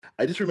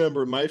I just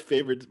remember my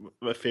favorite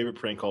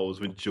prank call was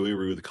when Joey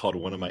Ruth called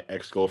one of my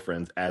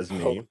ex-girlfriends as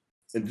me. Oh,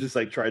 And just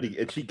like tried to,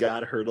 and she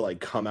got her to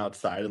like come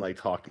outside and like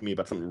talk to me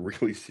about something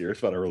really serious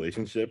about our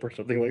relationship or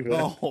something like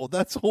that. Oh,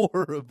 that's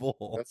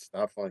horrible. that's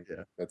not fun.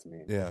 Yeah. That's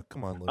mean. Yeah,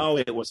 come on, Luke. Oh,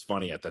 it was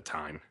funny at the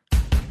time.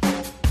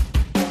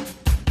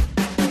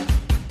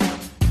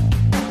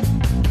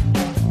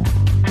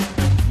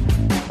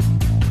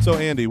 So,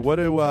 Andy, what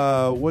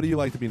do you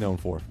like to be known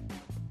for?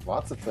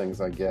 Lots of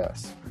things, I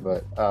guess,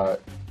 but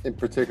in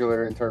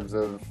particular, in terms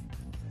of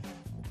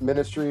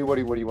ministry, what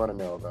do you want to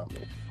know about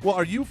me? Well,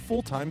 are you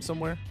full time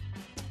somewhere?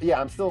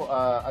 Yeah, I'm still.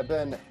 I've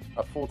been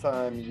a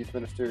full-time youth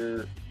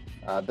minister.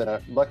 I've been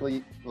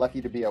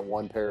lucky to be at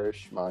one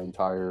parish my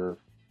entire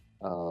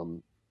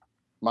time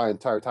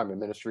in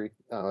ministry.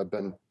 I've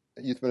been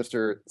a youth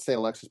minister at St.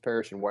 Alexis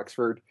Parish in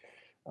Wexford,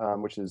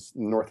 which is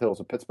North Hills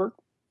of Pittsburgh.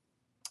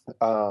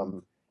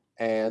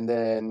 And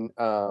then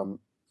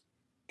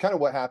kind of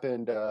what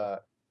happened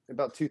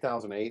about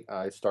 2008,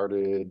 I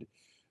started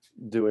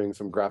doing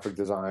some graphic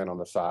design on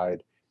the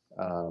side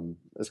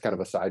as kind of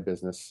a side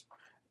business.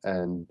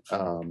 And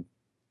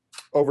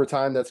over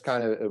time, that's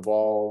kind of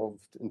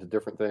evolved into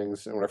different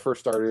things. And when I first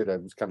started, I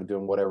was kind of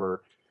doing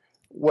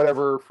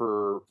whatever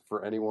for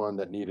anyone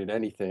that needed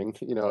anything,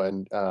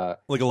 and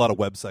Like a lot of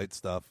website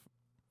stuff.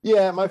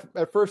 yeah,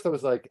 at first I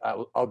was like,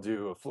 I'll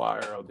do a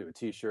flyer, I'll do a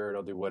T-shirt,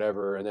 I'll do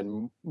whatever, and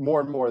then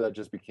more and more that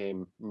just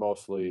became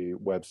mostly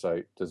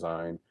website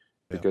design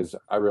because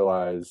I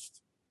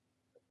realized,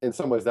 in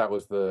some ways, that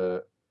was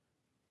the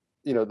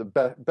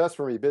best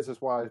for me business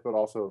wise, but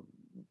also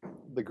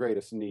the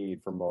greatest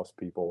need for most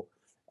people.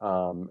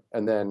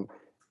 And then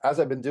as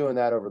I've been doing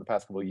that over the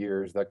past couple of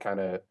years, that kind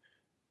of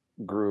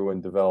grew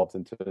and developed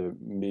into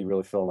me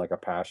really feeling like a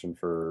passion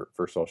for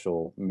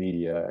social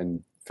media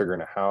and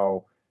figuring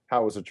out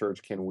how as a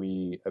church can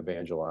we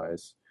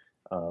evangelize.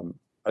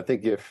 I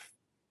think if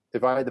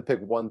I had to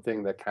pick one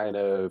thing that kind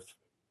of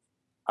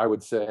I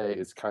would say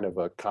is kind of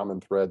a common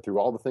thread through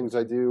all the things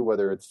I do,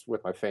 whether it's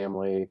with my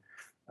family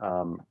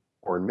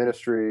or in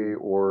ministry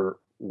or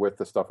with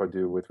the stuff I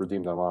do with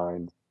Redeemed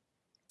Online,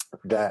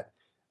 that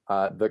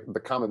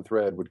the common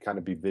thread would kind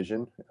of be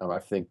vision. I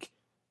think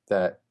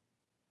that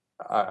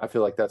I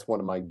feel like that's one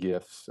of my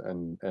gifts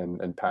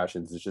and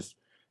passions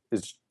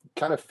is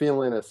kind of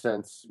feeling out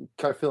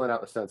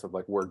the sense of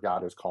like where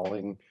God is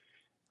calling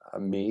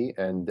me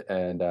and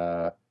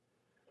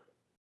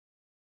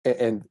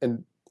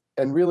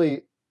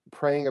really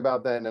praying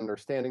about that and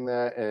understanding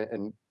that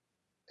and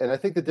I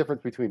think the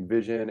difference between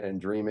vision and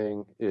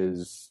dreaming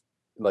is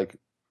like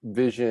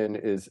vision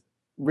is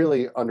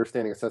really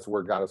understanding a sense of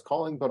where God is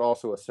calling, but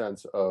also a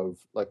sense of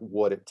like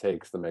what it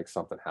takes to make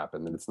something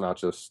happen. And it's not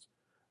just,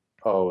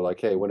 oh,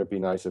 like, hey, wouldn't it be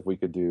nice if we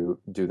could do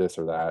this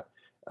or that?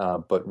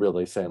 But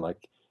really saying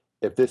like,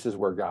 if this is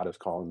where God is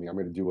calling me, I'm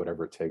going to do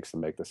whatever it takes to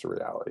make this a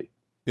reality.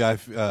 Yeah,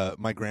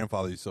 my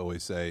grandfather used to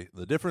always say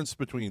the difference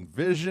between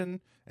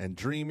vision and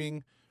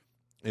dreaming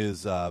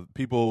is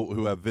people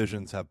who have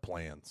visions have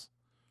plans.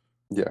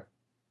 Yeah.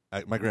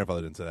 My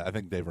grandfather didn't say that. I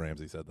think Dave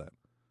Ramsey said that.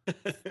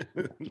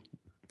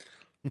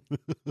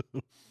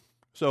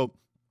 So,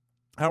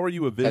 how are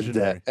you a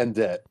visionary? And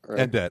debt. Right?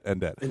 And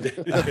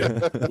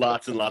debt.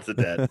 Lots and lots of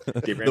debt.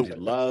 Dave Ramsey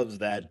loves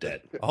that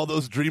debt. All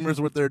those dreamers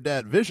with their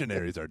debt.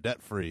 Visionaries are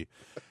debt free.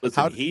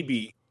 Listen,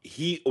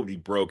 he would be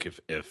broke if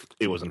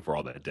it wasn't for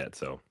all that debt.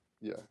 So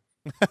yeah.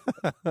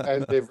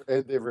 and Dave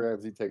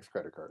Ramsey takes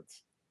credit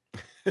cards.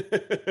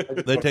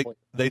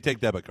 They take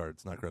debit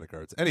cards, not credit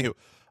cards. Anywho,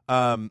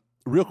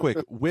 real quick,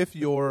 with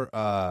your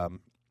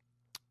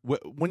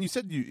when you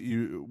said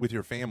you with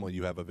your family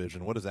you have a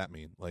vision, what does that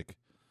mean? Like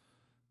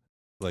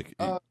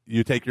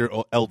you take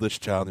your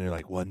eldest child and you're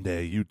like, one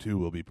day you too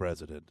will be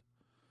president.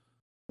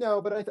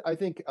 No, but I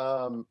think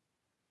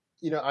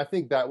I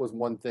think that was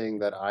one thing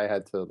that I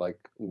had to like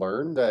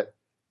learn that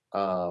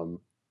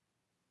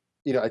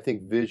I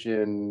think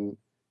vision,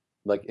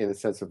 like in a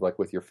sense of like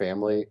with your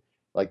family,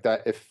 like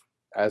that if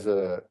as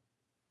a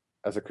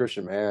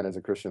Christian man, as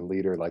a Christian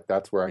leader, like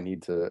that's where I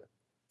need to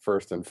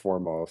first and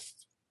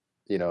foremost,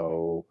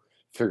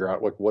 figure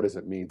out like what does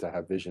it mean to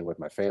have vision with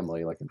my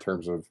family, like in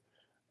terms of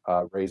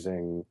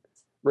raising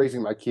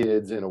my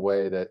kids in a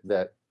way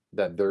that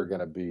they're going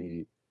to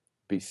be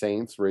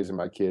saints, raising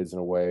my kids in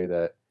a way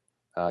that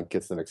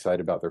gets them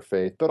excited about their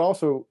faith, but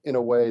also in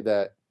a way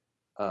that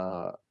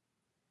I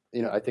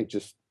think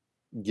just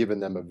giving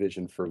them a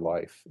vision for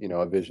life,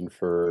 a vision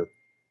for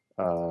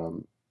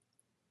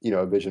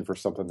a vision for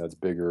something that's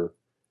bigger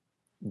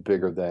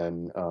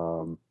than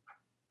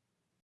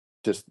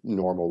just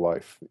normal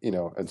life,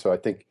 and so I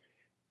think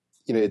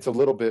it sounds a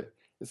little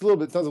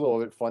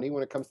bit funny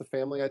when it comes to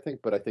family, I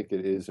think, but I think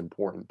it is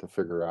important to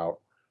figure out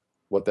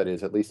what that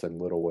is, at least in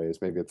little ways.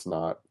 Maybe it's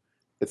not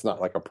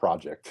like a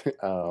project,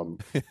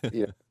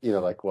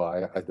 like, well,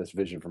 I have this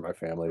vision for my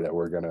family that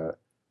we're gonna,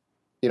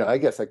 I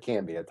guess that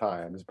can be at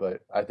times,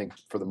 but I think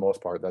for the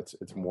most part,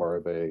 it's more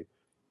of a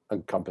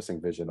encompassing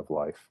vision of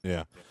life.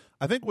 Yeah.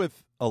 I think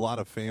with a lot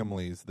of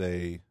families,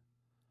 they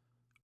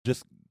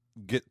just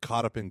get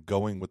caught up in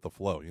going with the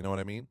flow. You know what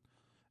I mean?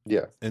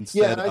 Yeah.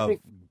 instead And I of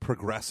think,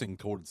 progressing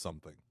towards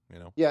something, you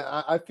know?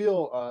 yeah, I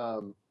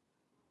feel,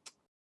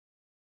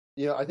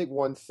 I think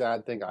one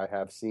sad thing I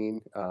have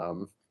seen, uh,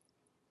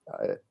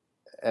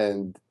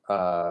 and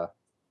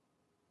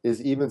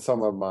is even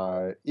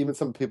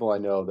some people I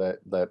know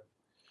that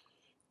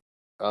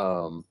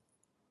um,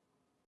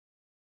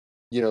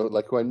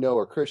 like who I know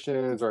are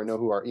Christians, or I know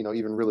who are,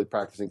 even really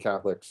practicing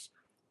Catholics.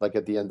 Like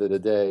at the end of the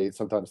day,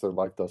 sometimes their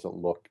life doesn't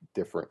look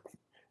different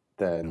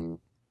Yeah.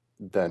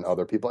 than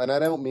other people. And I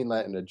don't mean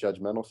that in a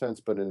judgmental sense,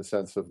 but in a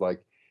sense of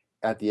like,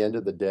 at the end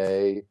of the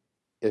day,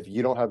 if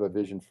you don't have a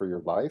vision for your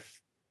life,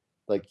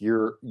 like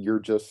you're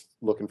just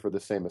looking for the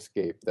same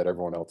escape that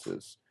everyone else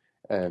is.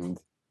 And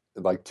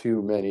like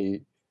too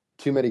many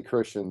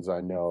Christians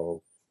I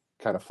know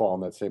kind of fall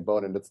in that same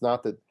boat. And it's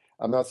not that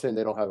I'm not saying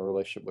they don't have a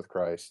relationship with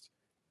Christ,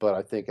 but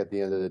I think at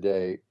the end of the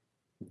day,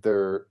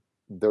 their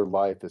their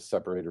life is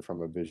separated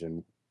from a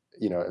vision,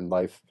 and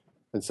life,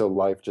 and so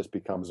life just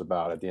becomes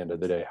about, at the end of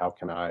the day, how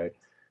can I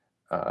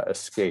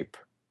escape,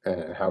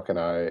 and how can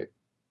I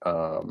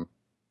um,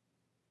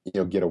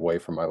 get away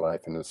from my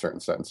life in a certain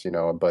sense,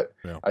 but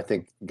Yeah. I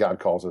think God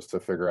calls us to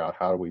figure out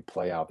how do we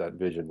play out that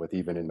vision with,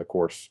 even in the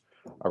course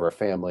of our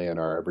family and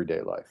our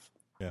everyday life.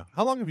 Yeah.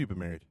 How long have you been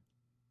married?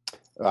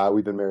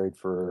 We've been married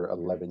for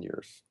 11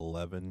 years.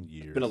 11 It's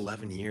years. been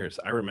 11 years.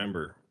 I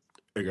remember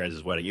your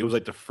guys' wedding. It was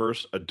like the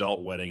first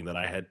adult wedding that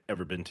I had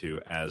ever been to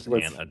as You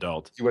went, an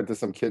adult. you went to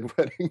some kid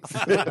weddings.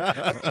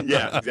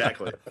 Yeah,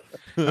 exactly.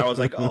 I was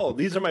like, oh,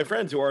 these are my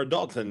friends who are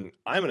adults, and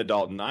I'm an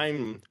adult, and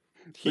I'm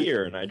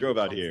here, and I drove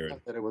out here.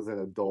 That it was an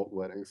adult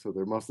wedding, so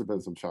there must have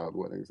been some child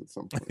weddings at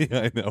some point.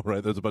 Yeah, I know,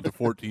 right? There's a bunch of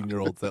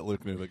 14-year-olds that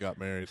Luke knew that got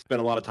married.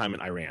 Spent a lot of time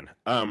in Iran.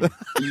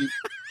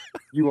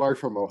 You are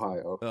from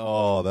Ohio.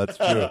 Oh, that's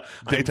true. I'm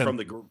Dayton. from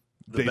the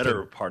Dayton.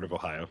 better part of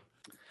Ohio.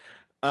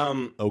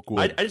 I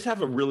Oakwood. just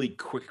have a really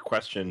quick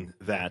question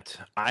that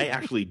I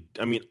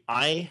mean,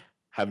 I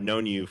have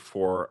known you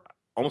for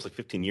almost like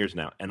 15 years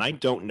now, and I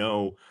don't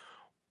know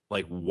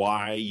like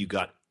why you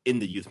got in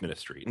the youth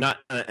ministry. Not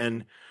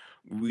and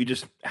we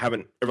just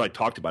haven't ever like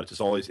talked about it. It's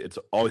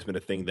always been a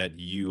thing that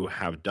you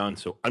have done.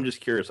 So I'm just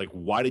curious, like,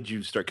 why did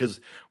you start? Because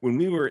when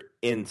we were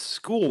in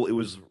school, it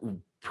was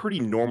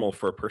pretty normal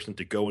for a person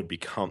to go and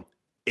become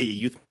a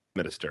youth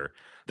minister.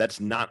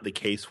 That's not the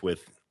case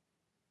with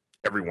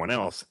everyone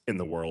else in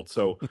the world.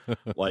 So,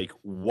 like,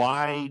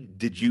 why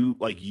did you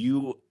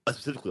you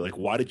specifically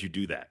why did you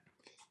do that?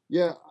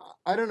 Yeah,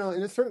 I don't know.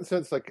 In a certain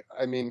sense, like,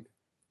 I mean,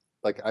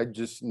 like, I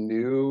just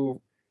knew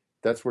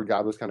that's where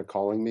God was kind of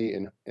calling me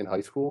in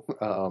high school.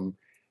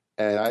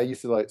 And I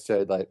used to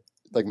say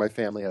like my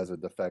family has a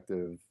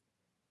defective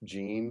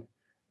gene,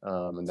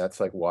 and that's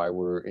like why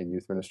we're in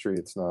youth ministry.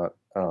 It's not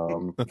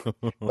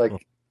like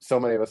so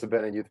many of us have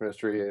been in youth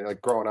ministry, and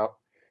like growing up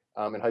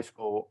in high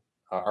school,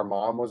 our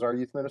mom was our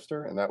youth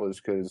minister, and that was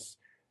because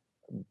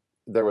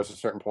there was a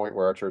certain point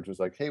where our church was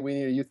like, "Hey, we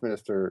need a youth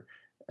minister,"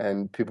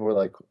 and people were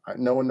like,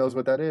 "No one knows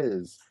what that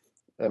is,"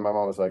 and my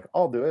mom was like,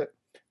 "I'll do it."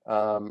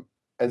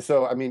 And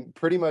so, I mean,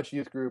 pretty much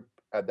youth group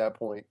at that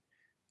point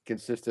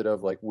consisted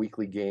of like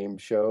weekly game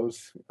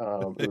shows.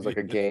 It was like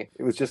a game.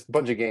 It was just a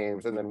bunch of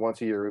games, and then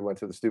once a year we went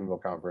to the Steubenville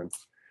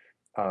conference.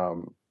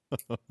 Um,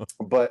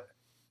 but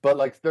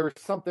like there was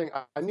something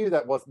I knew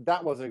that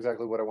wasn't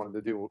exactly what I wanted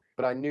to do,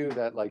 but I knew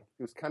that like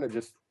it was kind of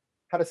just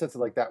had a sense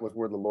of like that was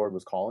where the Lord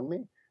was calling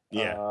me.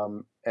 Yeah.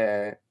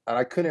 And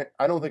I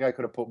don't think I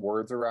could have put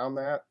words around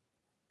that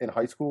in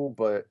high school,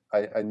 but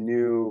I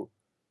knew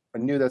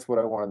that's what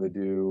I wanted to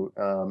do.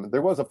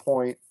 There was a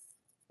point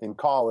in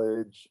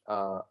college,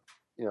 I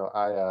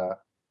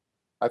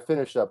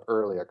finished up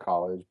early at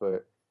college,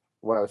 but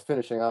when I was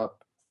finishing up,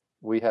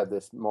 we had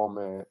this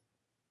moment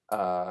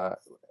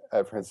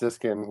at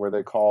Franciscan where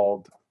they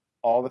called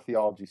all the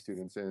theology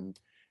students in.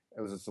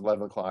 It was this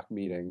 11 o'clock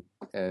meeting,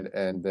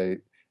 and they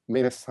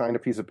made us sign a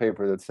piece of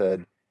paper that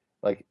said,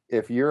 like,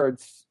 if you're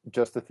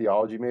just a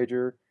theology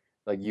major,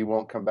 like you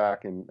won't come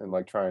back and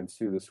like try and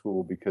sue the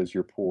school because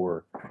you're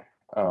poor.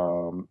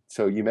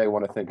 So you may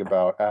want to think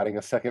about adding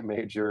a second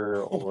major,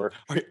 or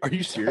Are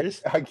you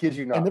serious? I kid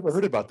you not. I never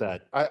heard about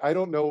that. I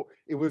don't know.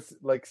 It was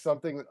like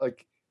something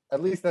like,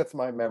 at least that's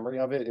my memory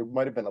of it. It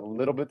might have been a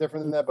little bit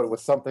different than that, but it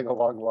was something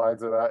along the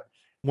lines of that.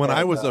 When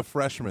I And, was a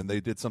freshman, they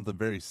did something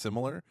very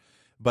similar,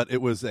 but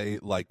it was a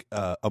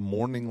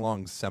morning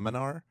long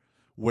seminar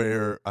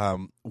where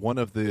one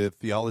of the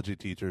theology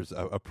teachers,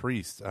 a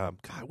priest, God,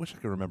 I wish I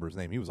could remember his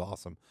name. He was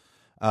awesome.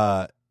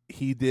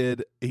 He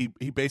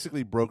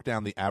basically broke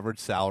down the average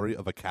salary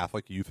of a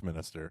Catholic youth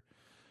minister.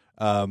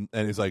 And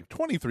he's like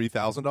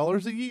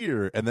 $23,000 a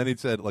year, and then he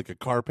said like a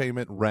car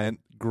payment, rent,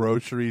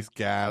 groceries,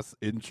 gas,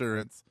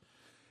 insurance.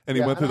 And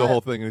he went through the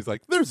whole thing, and he's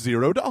like, "There's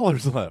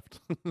 $0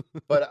 left."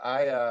 But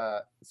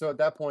so at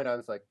that point, I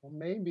was like, well,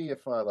 maybe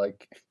if I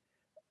like,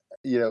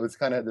 it's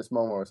kind of this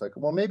moment where it's like,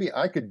 well, maybe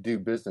I could do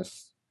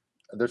business.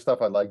 There's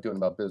stuff I like doing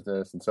about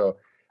business, and so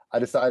I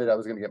decided I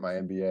was going to get my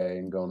MBA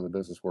and go into the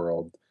business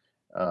world.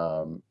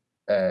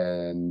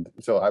 And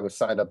so I was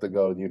signed up to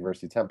go to the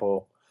University of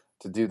Temple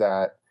to do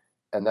that.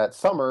 And that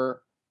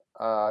summer,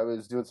 I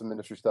was doing some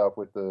ministry stuff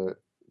with the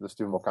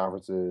student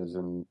conferences,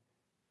 and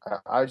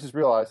I just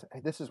realized,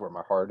 hey, this is where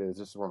my heart is.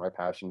 This is where my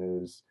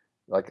passion is.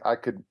 Like I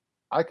could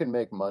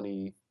make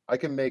money. I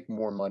can make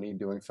more money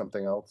doing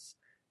something else,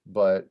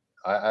 but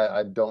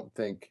I don't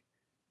think,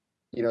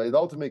 it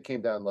ultimately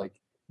came down like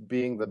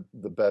being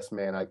the best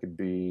man I could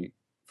be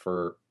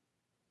for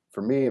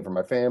me and for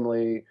my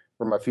family,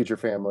 for my future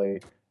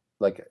family,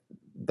 like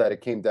that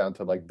it came down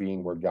to like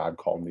being where God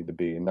called me to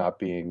be and not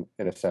being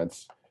in a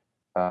sense,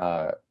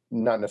 uh,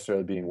 not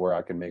necessarily being where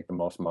I can make the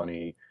most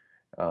money,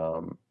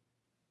 um,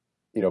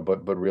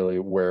 but really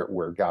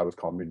where God was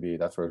calling me to be.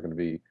 That's where I was going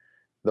to be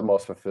the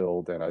most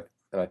fulfilled, and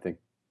I think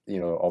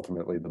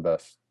ultimately the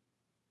best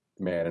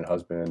man and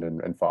husband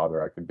and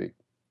father I could be.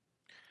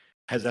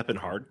 Has that been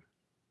hard?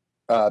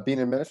 Being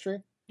in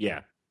ministry,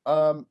 Yeah.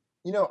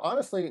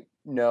 honestly,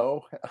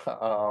 no,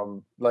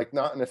 like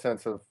not in a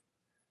sense of,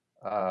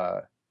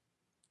 uh,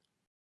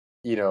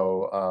 you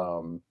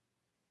know,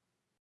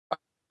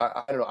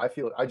 I don't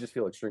know. I just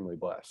feel extremely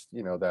blessed,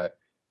 that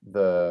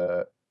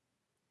the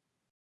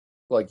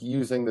like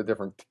using the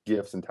different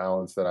gifts and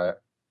talents that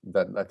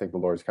I think the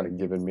Lord's kind of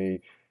given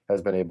me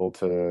has been able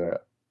to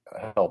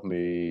help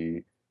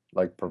me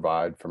like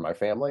provide for my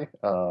family.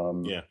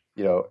 Yeah.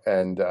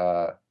 And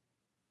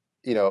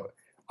you know,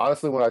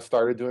 honestly, when I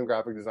started doing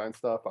graphic design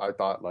stuff, I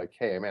thought like,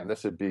 hey, man,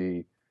 this would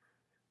be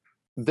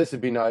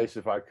nice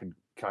if I could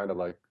kind of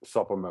like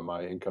supplement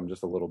my income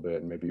just a little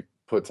bit and maybe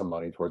put some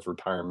money towards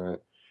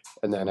retirement.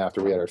 And then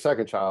after we had our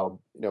second child,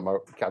 my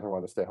Catherine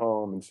wanted to stay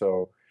home, and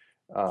so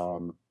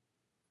um,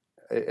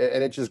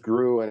 and it just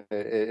grew, and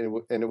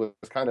it was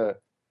kind of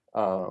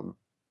um,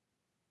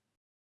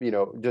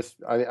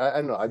 just I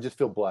don't know. I just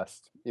feel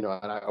blessed, and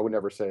I would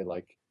never say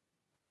like,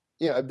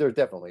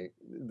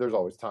 there's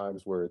always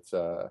times where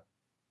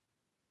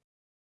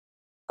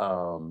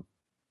um,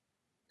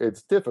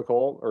 it's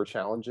difficult or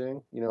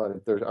challenging, and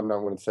I'm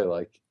not going to say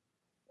like,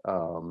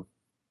 um,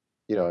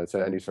 it's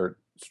any sort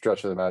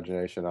stretch of the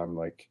imagination. I'm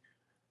like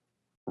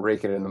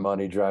raking in the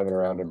money, driving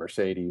around a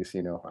Mercedes.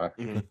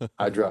 Mhm.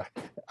 I drive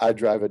I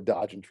drive a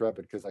Dodge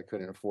Intrepid because I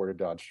couldn't afford a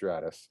Dodge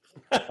Stratus.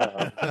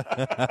 Um,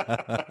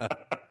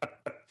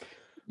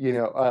 you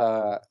know,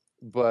 uh,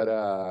 but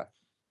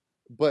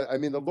I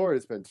mean, the Lord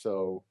has been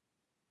so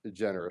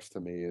generous to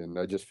me, and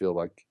I just feel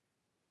like,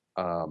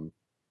 um,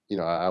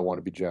 I want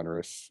to be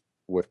generous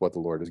with what the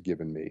Lord has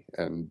given me,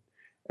 and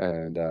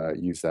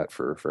use that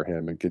for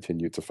Him, and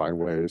continue to find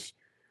ways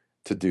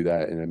to do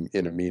that in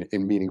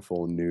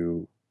meaningful,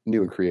 new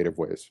and creative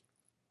ways.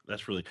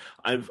 That's really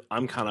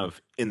I'm kind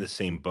of in the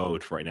same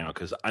boat right now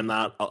because I'm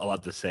not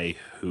allowed to say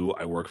who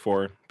I work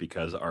for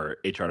because our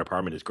HR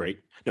department is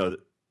great. No,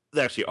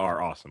 they actually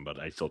are awesome, but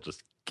I still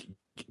just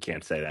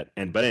can't say that.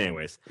 But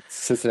anyways,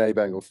 Cincinnati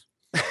Bengals.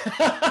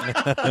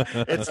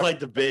 it's like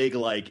the big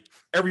like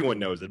everyone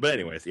knows it. But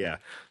anyways, yeah,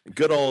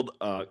 good old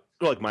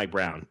like Mike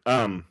Brown.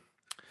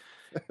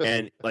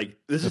 And like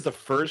this is the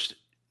first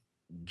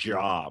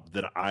job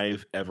that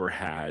I've ever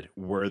had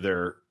where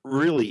there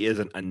really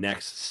isn't a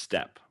next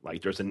step.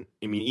 Like I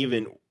mean,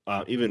 even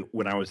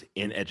when I was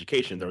in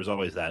education, there was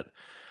always that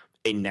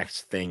a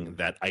next thing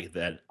that I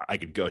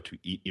could go to,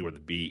 either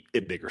be a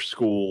bigger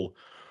school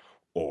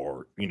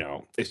or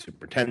a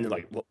superintendent.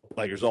 Like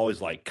there's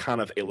always like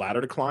kind of a ladder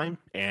to climb.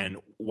 And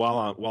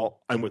while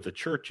I'm with the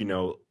church,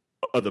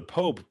 the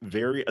Pope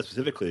very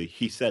specifically,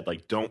 he said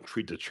like don't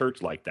treat the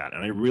church like that,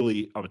 and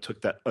I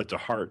took that to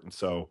heart, and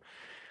so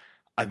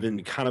I've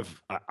been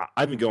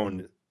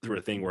going through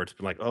a thing where it's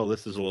been like, oh,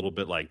 this is a little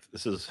bit like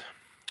this is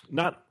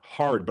not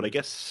hard, but I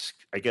guess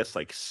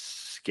like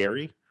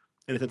scary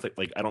in a sense,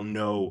 like I don't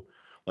know,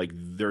 like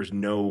there's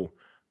no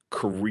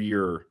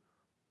career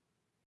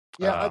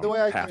Yeah, the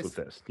way I kind path of with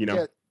this,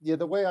 yeah,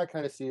 the way I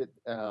kind of see it,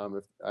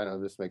 if I know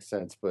this makes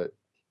sense, but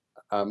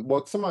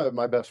well, some of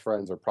my best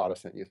friends are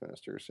Protestant youth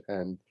ministers,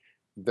 and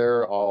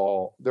they're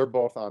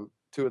both on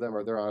two of them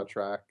are they're on a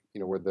track,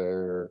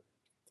 where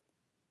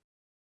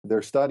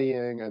they're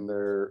studying, and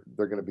they're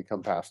going to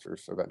become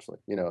pastors eventually.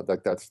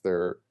 Like that's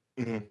their,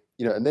 Mhm.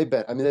 and they've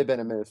been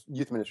in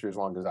youth ministry as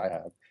long as I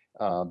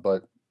have,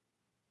 but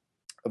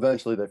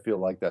eventually they feel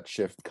like that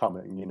shift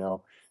coming.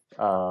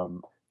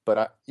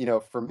 But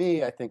for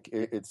me, I think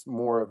it's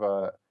more of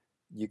a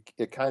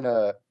it kind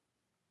of,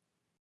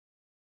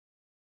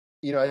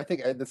 I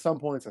think at some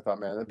points I thought,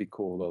 man, that'd be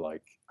cool to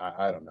like,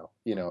 I don't know,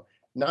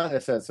 not in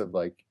a sense of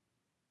like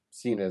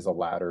seen as a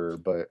ladder,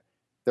 but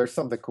there's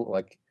something cool.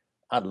 Like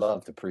I'd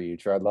love to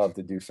preach, or I'd love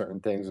to do certain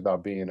things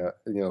about being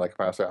like a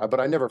pastor. But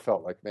I never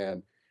felt like,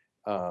 man,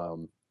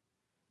 um,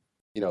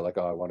 like,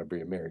 oh, I want to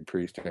be a married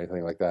priest or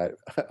anything like that.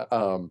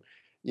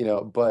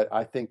 But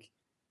I think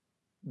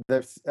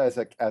there's as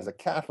a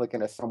Catholic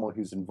and as someone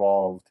who's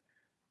involved,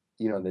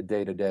 in the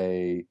day to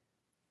day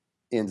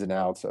ins and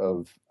outs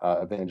of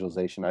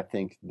evangelization, I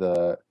think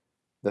the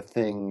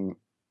thing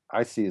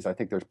I see is I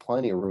think there's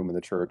plenty of room in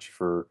the church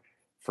for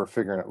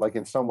figuring it. Like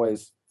in some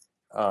ways,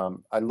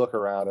 I look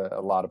around at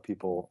a lot of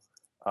people,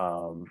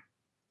 um,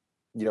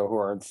 who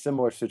are in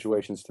similar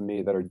situations to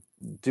me that are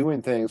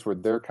doing things where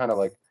they're kind of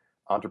like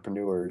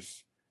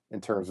entrepreneurs,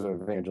 in terms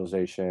of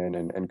evangelization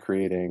and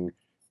creating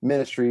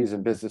ministries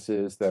and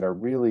businesses that are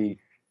really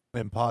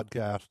And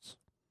podcasts.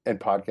 and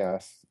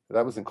podcasts.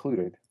 That was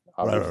included,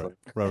 obviously.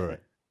 Right.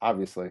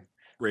 Obviously.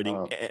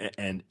 Rating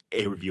and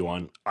a review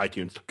on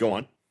iTunes. Go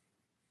on.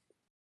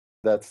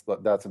 That's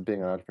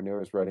being an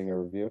entrepreneur, is writing a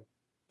review.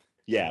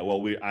 Yeah,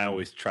 well, I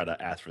always try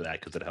to ask for that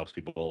because it helps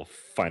people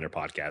find our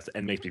podcast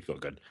and makes me feel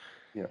good.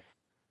 Yeah.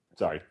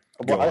 Sorry.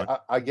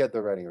 Well, I get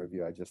the writing a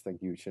review. I just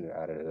think you should have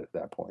added it at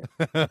that point.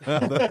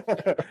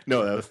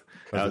 No, that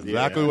was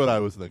exactly what I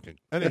was thinking.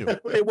 Anyway,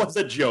 it was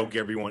a joke,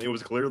 everyone. It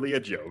was clearly a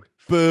joke.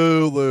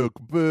 Boo, Luke.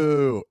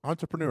 Boo.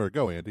 Entrepreneur.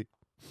 Go, Andy.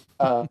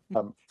 Sorry,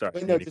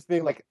 but no, just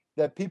being like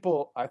that.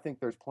 People, I think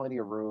there's plenty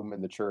of room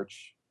in the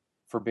church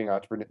for being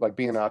entrepreneur. Like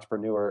being an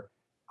entrepreneur,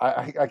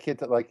 I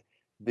can't like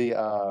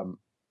the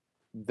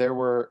there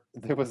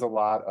was a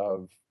lot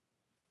of.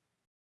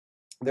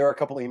 There are a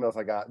couple emails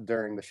I got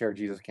during the Share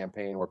Jesus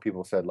campaign where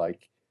people said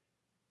like,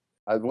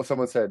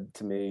 someone said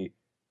to me,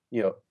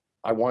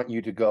 I want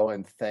you to go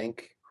and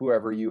thank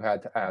whoever you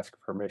had to ask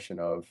permission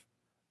of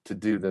to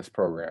do this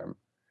program.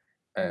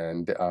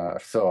 And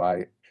so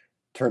I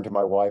turned to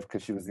my wife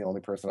because she was the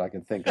only person I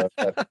can think of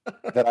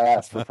that I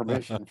asked for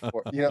permission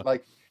for.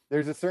 Like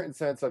there's a certain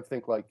sense I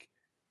think like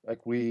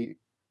we,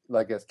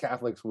 like as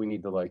Catholics, we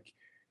need to like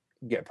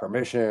get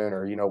permission,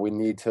 or we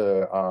need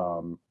to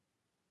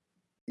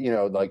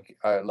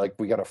like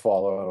we got to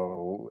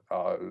follow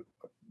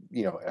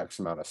X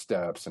amount of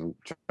steps and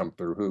jump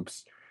through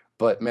hoops.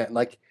 But man,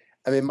 like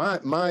I mean my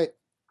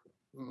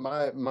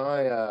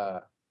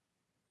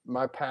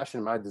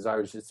passion, my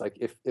desire is just like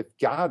if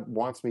God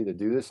wants me to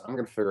do this, I'm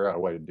going to figure out a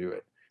way to do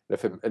it.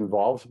 If it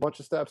involves a bunch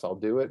of steps, I'll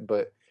do it.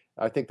 But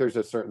I think there's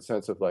a certain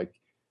sense of like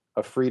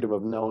a freedom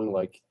of knowing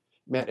like,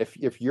 man,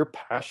 if you're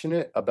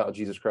passionate about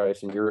Jesus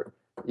Christ and you're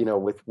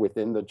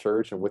within the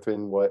church and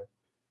within what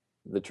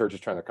the church is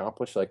trying to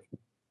accomplish, like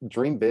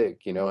dream big,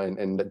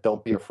 and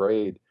don't be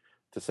afraid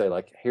to say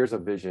like, here's a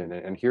vision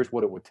and here's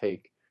what it would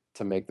take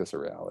to make this a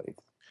reality.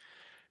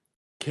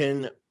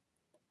 Can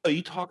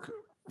you talk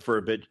for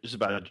a bit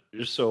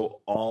just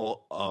so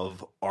all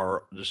of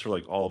our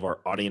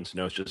audience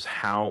knows just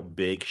how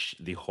big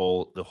the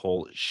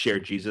whole Share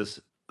Jesus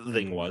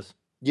thing was?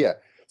 Yeah.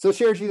 So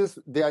Share Jesus,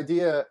 the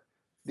idea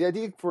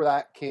for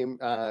that came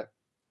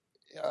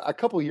a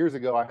couple of years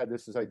ago. I had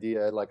this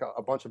idea, like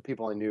a bunch of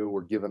people I knew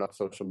were giving up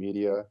social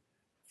media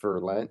for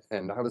Lent,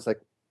 and I was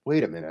like,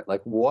 wait a minute,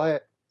 like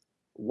what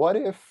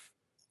if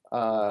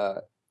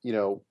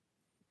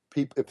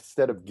people,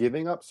 instead of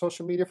giving up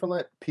social media for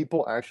Lent,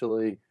 people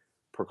actually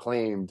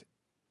proclaimed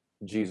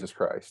Jesus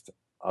Christ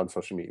on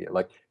social media,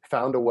 like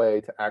found a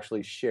way to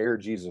actually share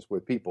Jesus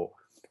with people.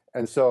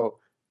 And so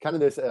kind of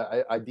this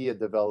idea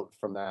developed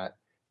from that,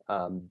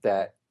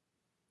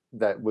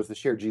 that was the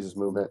Share Jesus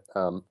movement,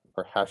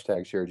 or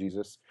hashtag Share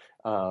Jesus,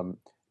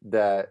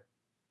 that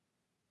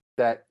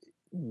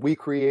we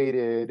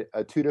created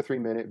a 2 to 3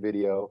 minute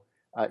video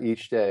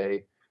each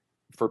day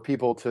for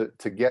people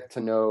to get to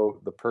know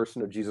the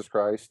person of Jesus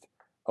Christ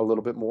a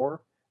little bit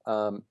more,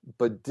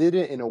 but did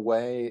it in a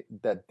way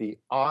that the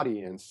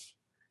audience,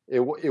 it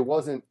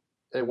wasn't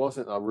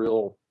a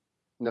real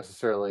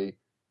necessarily,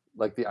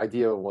 like the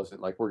idea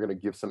wasn't like we're going to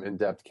give some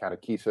in-depth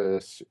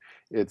catechesis.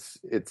 It's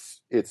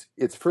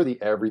for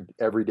the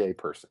everyday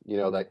person,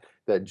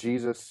 that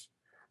Jesus,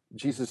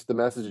 the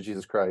message of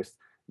Jesus Christ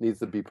needs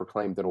to be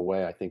proclaimed in a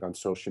way, I think, on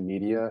social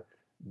media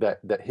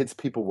that hits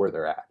people where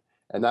they're at.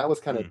 And that was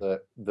kind of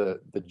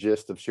the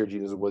gist of Share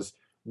Jesus. Was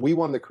we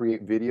wanted to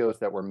create videos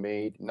that were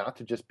made not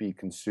to just be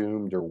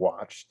consumed or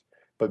watched,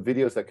 but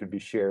videos that could be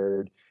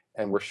shared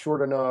and were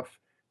short enough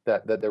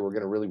that they were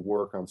going to really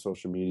work on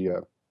social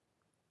media.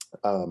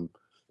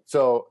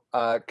 So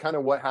kind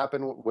of what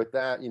happened with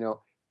that,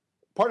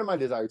 part of my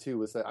desire too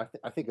was that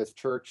I think as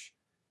church,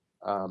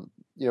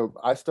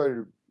 I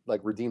started like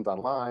Redeemed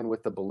Online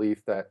with the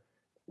belief that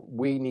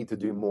we need to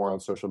do more on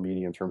social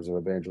media in terms of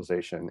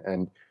evangelization.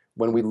 And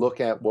when we look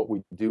at what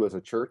we do as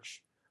a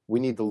church, we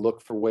need to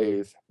look for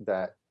ways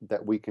that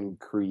we can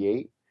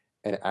create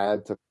and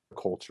add to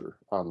culture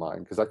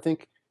online. Because I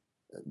think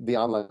the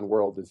online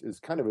world is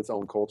kind of its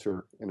own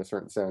culture in a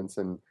certain sense.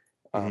 And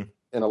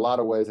in a lot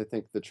of ways, I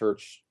think the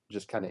church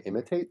just kind of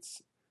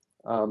imitates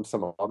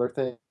some other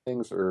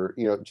things, or,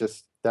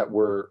 just that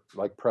we're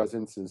like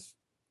presence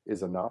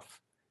is enough.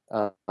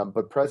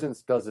 But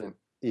presence doesn't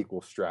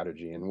equal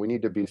strategy, and we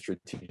need to be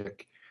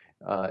strategic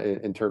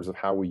in terms of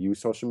how we use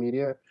social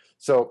media.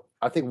 So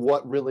I think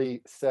what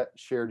really set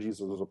Share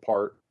Jesus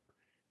apart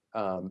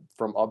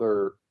from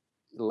other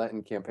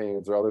Lenten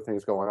campaigns or other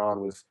things going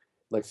on was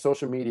like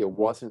social media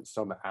wasn't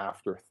some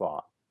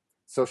afterthought.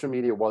 Social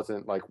media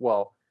wasn't like,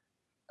 well,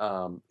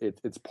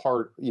 it's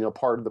part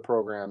of the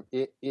program.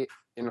 It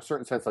in a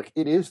certain sense, like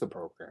it is the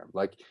program.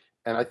 Like,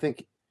 and I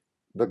think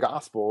the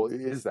gospel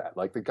is that,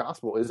 like, the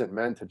gospel isn't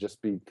meant to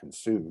just be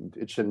consumed.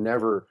 It should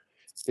never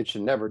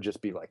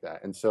just be like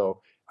that. And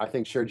so I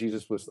think Share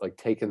Jesus was like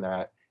taking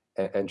that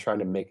and trying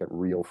to make it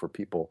real for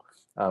people.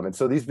 And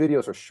so these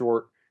videos are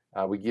short.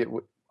 We get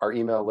our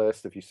email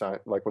list if you sign,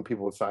 like when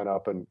people would sign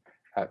up and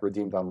at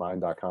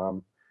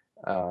redeemedonline.com.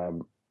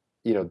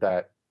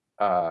 That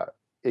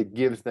it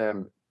gives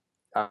them,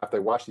 after they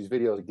watch these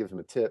videos, it gives them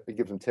a tip. It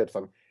gives them tips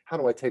on how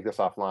do I take this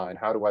offline?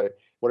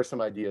 What are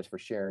some ideas for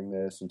sharing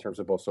this in terms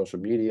of both social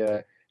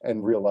media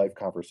and real life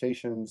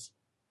conversations?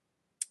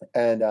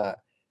 And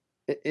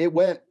it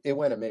went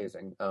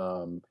amazing.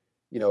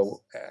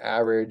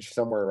 Average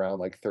somewhere around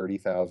like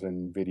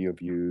 30,000 video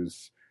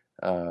views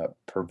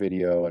per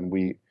video, and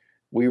we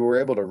were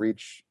able to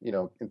reach,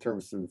 in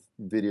terms of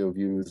video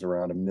views,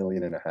 around 1.5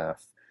 million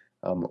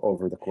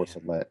over the course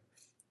of Lent.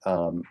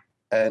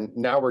 And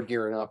now we're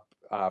gearing up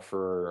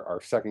for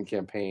our second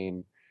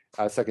campaign,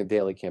 second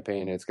daily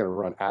campaign, and it's going to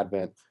run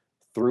Advent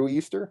through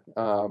Easter.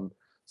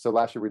 So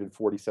last year we did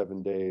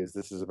 47 days.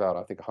 This is about,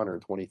 I think,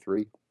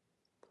 123.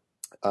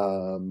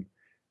 And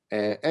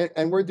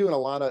we're doing a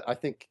lot of, I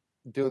think,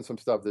 doing some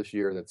stuff this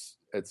year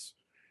it's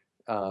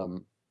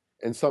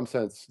in some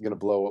sense going to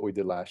blow what we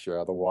did last year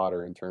out of the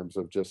water in terms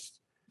of just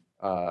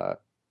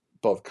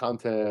both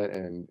content,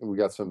 and we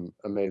got some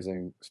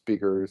amazing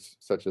speakers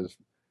such as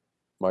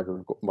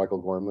Michael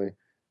Gormley.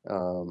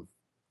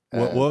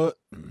 What?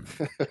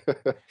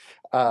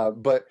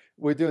 But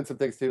we're doing some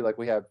things too. Like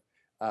we have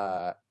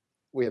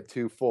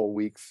 2 full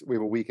weeks. We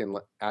have a week in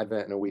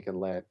Advent and a week in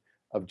Lent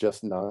of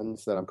just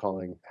nuns that I'm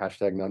calling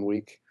 #Nun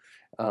Week.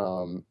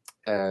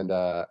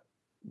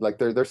 Like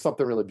there's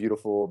something really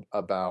beautiful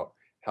about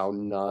how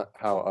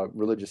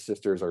religious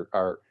sisters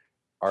are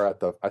at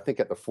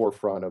the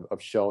forefront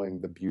of showing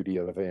the beauty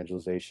of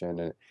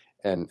evangelization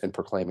and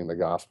proclaiming the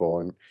gospel.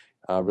 And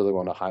I really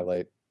want to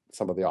highlight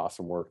some of the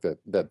awesome work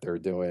that they're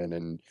doing.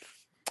 And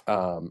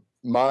I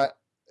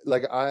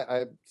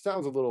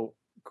sounds a little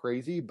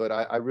crazy, but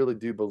I really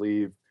do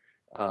believe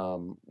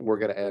we're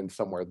going to end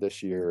somewhere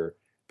this year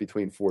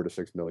between 4 to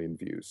 6 million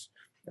views.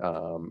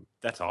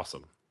 That's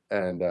awesome.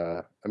 And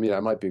I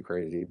might be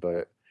crazy,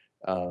 but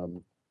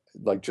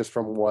like just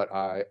from what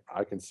I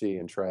can see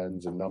in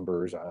trends and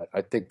numbers,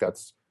 I think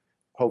that's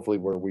hopefully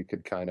where we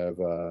could kind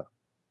of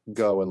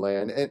go and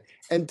land.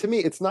 And to me,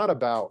 it's not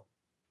about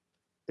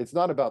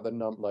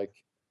the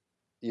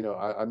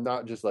I'm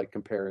not just like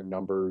comparing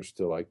numbers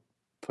to like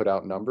put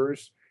out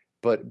numbers,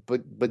 but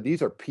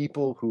these are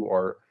people who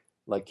are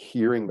like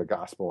hearing the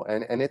gospel,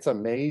 and it's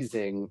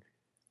amazing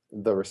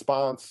the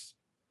response.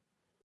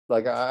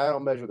 Like I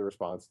don't measure the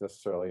response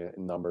necessarily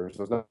in numbers.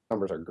 Those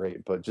numbers are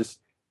great, but just,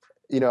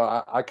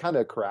 I kind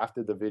of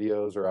crafted the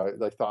videos, or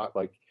I thought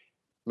like,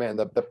 man,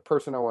 the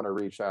person I want to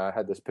reach, I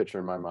had this picture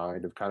in my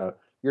mind of kind of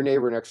your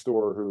neighbor next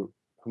door who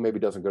maybe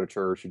doesn't go to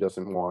church, who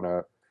doesn't want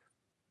to,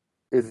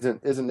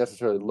 isn't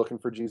necessarily looking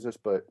for Jesus,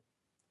 but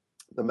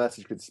the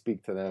message could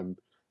speak to them.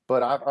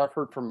 But I've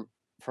heard from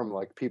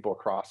like people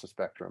across the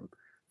spectrum,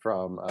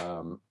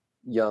 from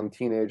young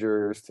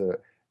teenagers to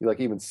like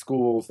even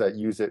schools that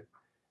use the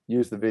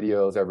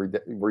videos every day.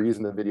 We're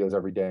using the videos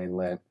every day in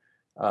Lent,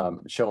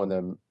 showing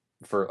them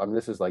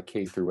this is like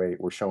K through 8.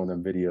 We're showing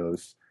them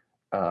videos,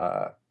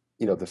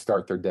 to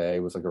start their day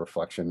was like a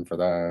reflection for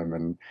them.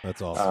 And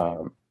that's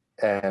awesome.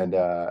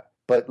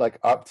 But like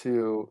up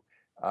to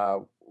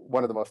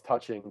one of the most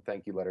touching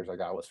thank you letters I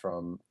got was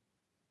from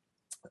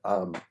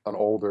an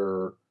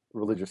older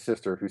religious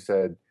sister who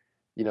said,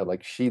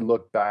 like she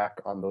looked back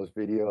on those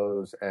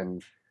videos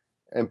and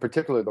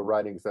particularly the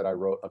writings that I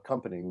wrote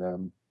accompanying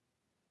them,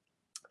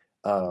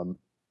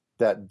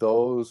 that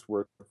those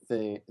were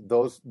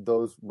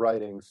those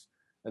writings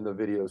and the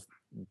videos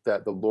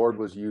that the Lord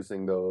was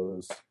using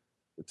those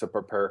to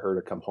prepare her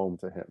to come home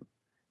to Him.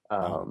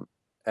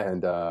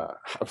 And I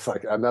was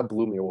like, and that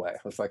blew me away. I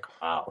was like,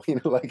 wow,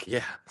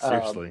 yeah,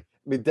 seriously.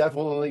 It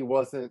definitely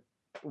wasn't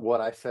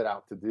what I set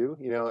out to do,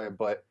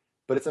 but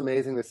it's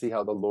amazing to see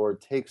how the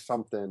Lord takes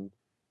something,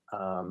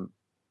 and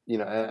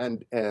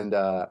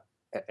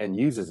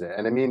uses it.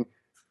 And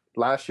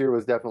last year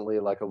was definitely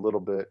like a little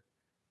bit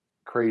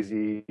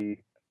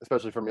crazy,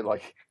 especially for me.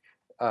 Like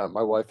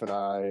my wife and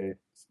I,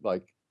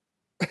 like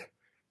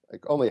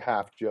only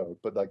half joke,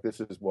 but like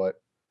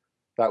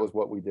that was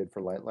what we did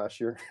for Lent last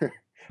year,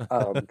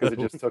 because it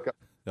just took.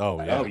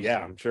 Oh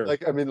yeah, I'm sure.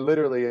 Like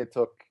literally, it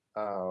took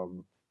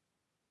 2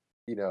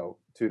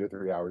 to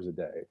 3 hours a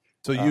day.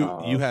 So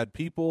you had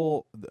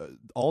people,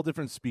 all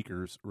different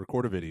speakers,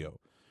 record a video,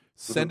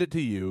 send it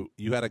to you.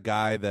 You had a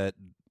guy that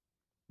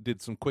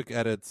did some quick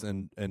edits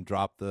and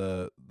dropped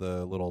the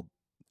little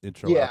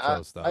intro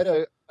outro stuff. I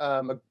had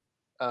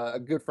a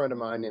good friend of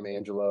mine named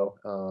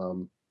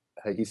Angelo.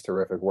 He's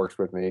terrific, works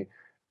with me,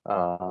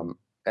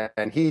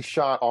 and he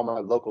shot all my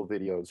local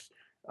videos,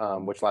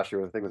 which last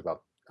year I think was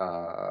about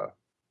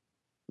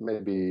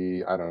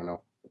maybe, I don't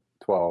know,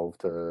 12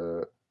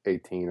 to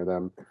 18 of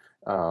them.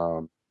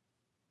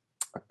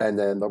 And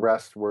then the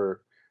rest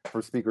were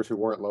for speakers who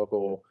weren't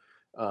local,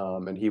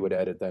 and he would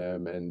edit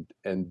them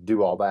and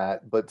do all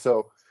that. But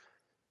so,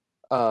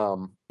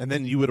 and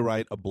then you would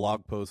write a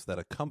blog post that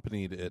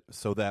accompanied it,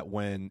 so that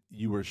when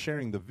you were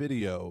sharing the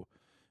video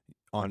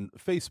on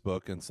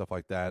Facebook and stuff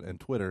like that and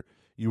Twitter,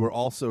 you were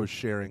also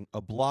sharing a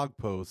blog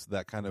post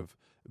that kind of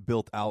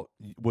built out,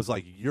 was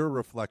like your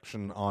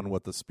reflection on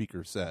what the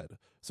speaker said.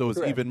 So it was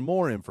Correct. even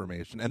more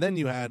information. And then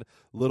you had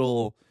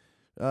little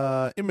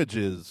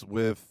images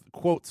with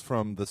quotes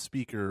from the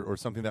speaker or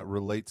something that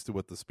relates to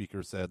what the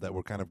speaker said that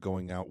were kind of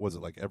going out. Was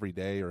it like every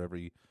day or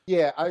every?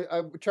 Yeah,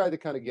 I tried to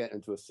kind of get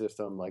into a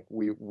system like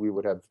we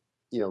would have,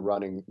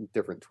 running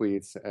different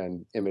tweets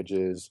and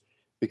images,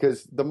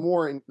 because the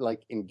more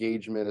like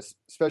engagement,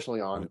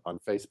 especially on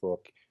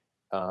Facebook,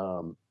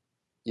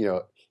 you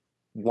know,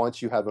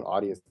 once you have an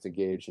audience that's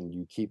engaged and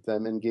you keep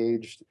them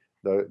engaged,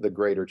 the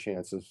greater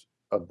chances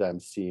of them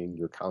seeing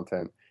your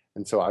content.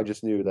 And so I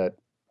just knew that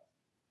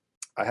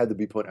I had to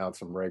be putting out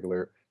some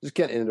regular, just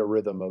getting into a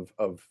rhythm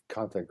of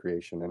content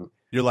creation. And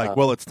you're like,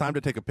 well, it's time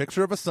to take a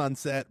picture of a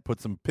sunset, put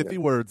some pithy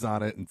words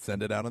on it, and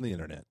send it out on the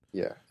internet.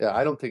 Yeah.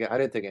 I didn't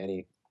take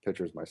any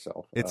pictures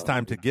myself. It's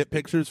time to get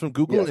pictures from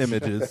Google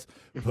Images.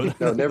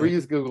 No, never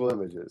use Google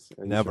Images.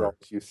 And never.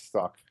 You should use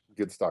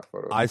good stock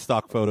photos.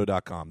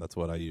 iStockphoto.com. That's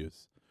what I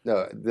use.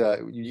 No,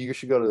 you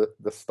should go to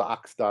the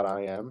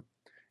stocks.im.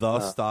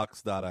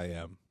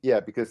 Thestocks.im.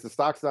 Yeah, because the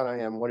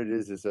stocks.im, what it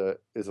is a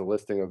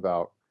listing of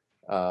about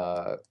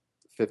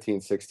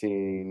 15,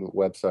 16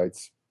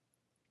 websites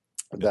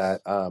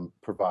that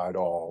provide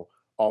all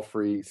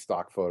free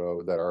stock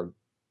photo that are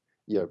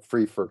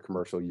free for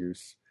commercial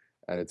use,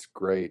 and it's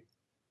great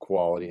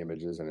quality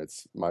images, and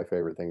it's my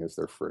favorite thing is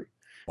they're free.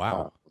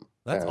 Wow,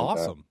 that's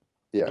awesome.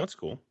 Yeah, that's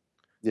cool.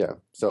 Yeah,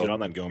 so get on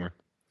that, Gomer.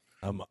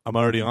 I'm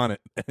already on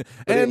it,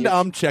 and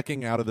I'm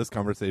checking out of this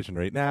conversation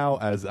right now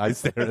as I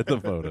stare at the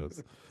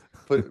photos.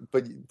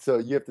 But so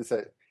you have to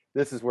say,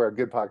 this is where a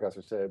good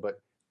podcaster say,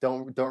 but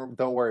don't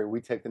worry,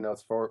 we take the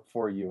notes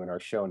for you in our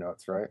show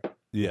notes, right?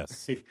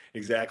 Yes,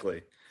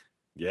 exactly.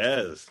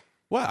 Yes.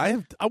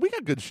 Well, we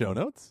got good show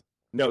notes.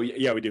 No,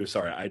 yeah, we do.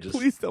 Sorry,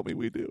 please tell me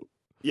we do.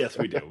 Yes,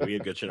 we do. We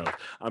have good show notes.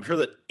 I'm sure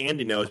that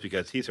Andy knows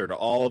because he's heard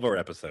all of our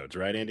episodes,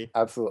 right, Andy?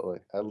 Absolutely.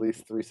 At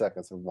least 3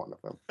 seconds of one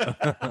of them.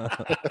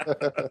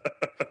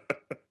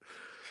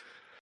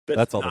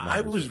 That's all that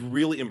matters. I was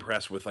really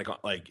impressed with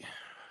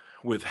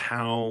with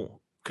how,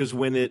 because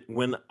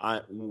when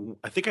I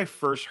think I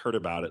first heard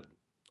about it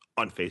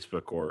on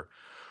Facebook or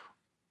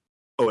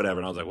whatever,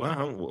 and I was like,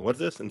 wow, what's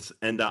this?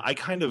 And I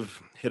kind of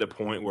hit a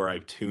point where I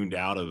tuned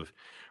out of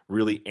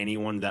really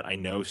anyone that I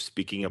know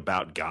speaking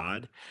about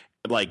God,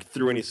 like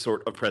through any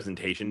sort of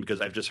presentation,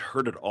 because I've just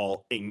heard it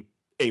all a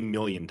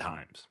million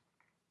times.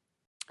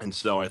 And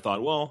so I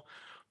thought, well,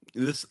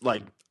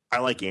 I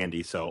like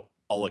Andy, so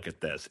I'll look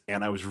at this.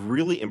 And I was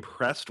really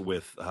impressed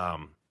with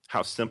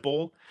how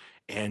simple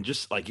and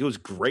just it was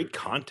great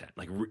content.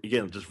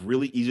 Again, just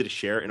really easy to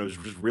share, and it was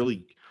just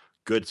really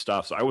good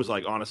stuff. So I was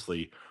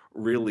honestly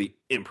really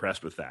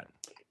impressed with that.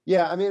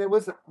 Yeah, I mean, it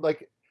was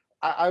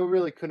I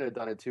really couldn't have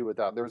done it too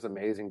without. There was an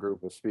amazing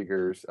group of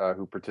speakers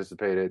who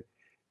participated.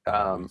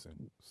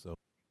 Amazing.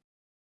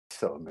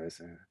 So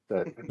amazing.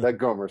 That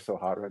Gomer is so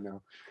hot right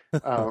now.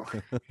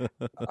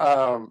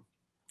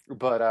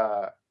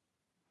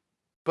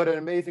 But an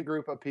amazing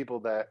group of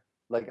people that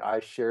I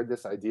shared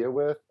this idea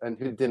with, and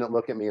who didn't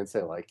look at me and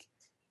say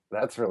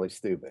that's really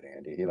stupid,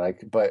 Andy.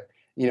 But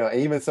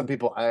even some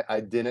people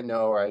I didn't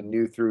know, or I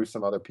knew through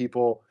some other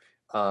people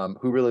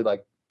who really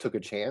took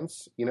a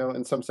chance,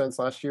 in some sense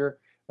last year.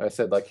 I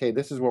said hey,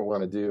 this is what we're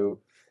going to do.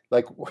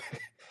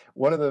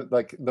 One of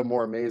the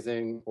more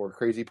amazing or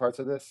crazy parts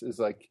of this is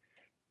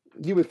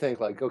you would think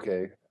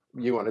okay,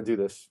 you want to do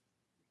this,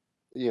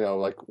 I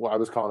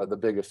was calling it the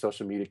biggest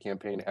social media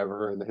campaign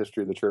ever in the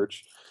history of the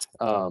church,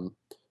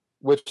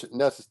 which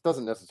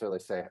doesn't necessarily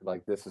say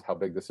this is how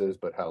big this is,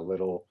 but how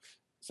little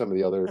some of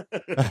the other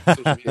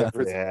social media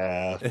efforts.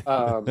 Yeah.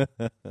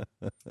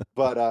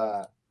 But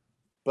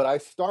I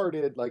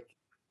started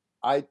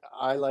I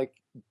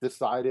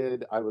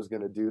decided I was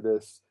going to do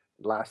this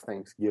last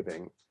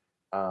Thanksgiving.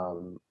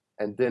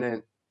 And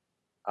didn't,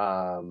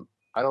 I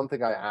don't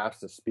think I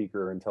asked a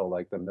speaker until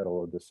the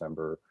middle of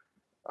December,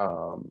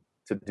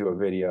 to do a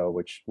video,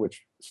 which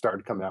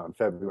started coming out in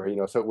February,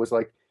 so it was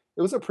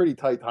it was a pretty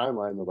tight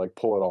timeline to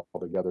pull it all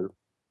together.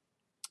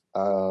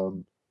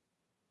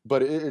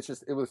 But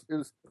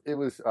it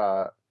was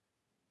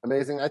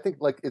amazing. I think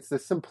it's the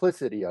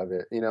simplicity of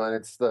it, and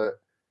it's I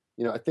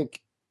think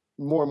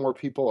more and more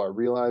people are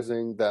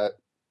realizing that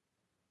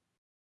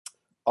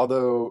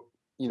although,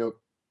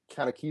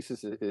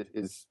 catechesis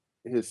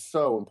is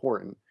so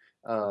important.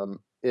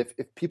 If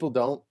people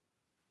don't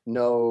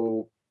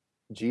know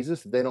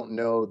Jesus, they don't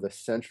know the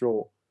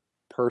central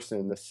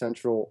person, the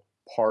central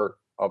part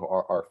of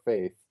our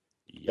faith.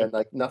 Yep.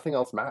 And nothing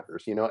else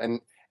matters, and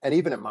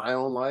even in my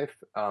own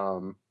life, I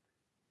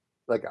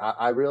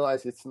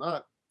realize it's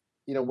not,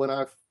 when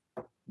I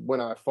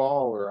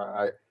fall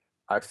or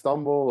I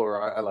stumble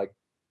or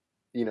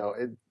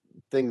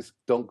things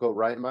don't go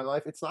right in my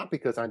life, it's not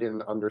because I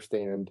didn't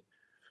understand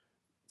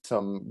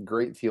some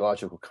great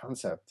theological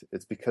concept.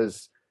 It's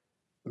because,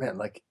 man,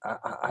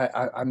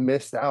 I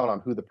missed out on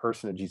who the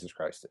person of Jesus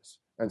Christ is.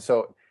 And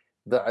so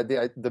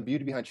the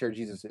beauty behind Share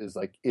Jesus is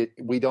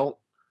we don't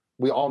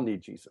we all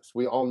need Jesus.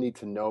 We all need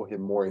to know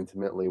him more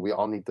intimately. We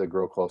all need to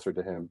grow closer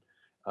to him.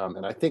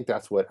 And I think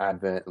that's what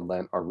Advent and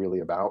Lent are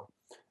really about.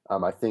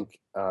 I think,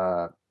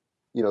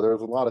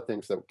 there's a lot of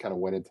things that kind of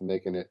went into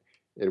making it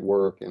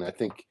work. And I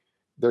think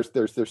there's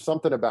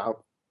something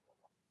about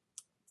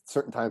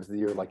certain times of the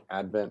year, like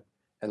Advent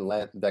and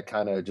Lent, that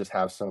kind of just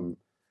have some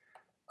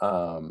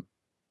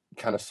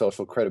kind of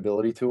social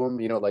credibility to them.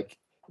 Like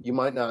you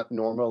might not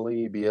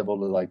normally be able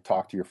to like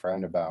talk to your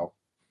friend about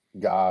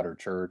God or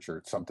church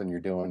or something you're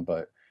doing,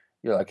 but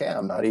you're like, hey,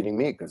 I'm not eating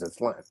meat because it's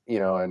Lent,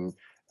 and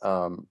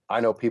I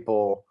know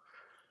people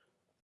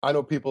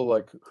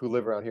like who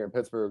live around here in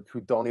Pittsburgh who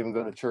don't even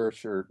go to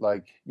church, or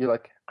like, you're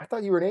like, I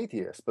thought you were an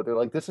atheist, but they're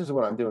like, this is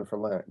what I'm doing for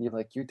Lent. You're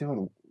like, you're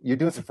doing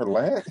it for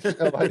Lent?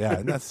 Like, yeah,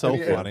 and that's so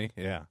funny.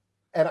 Yeah.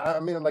 And I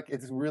mean, like,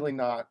 it's really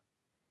not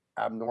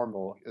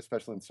abnormal,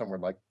 especially in somewhere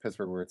like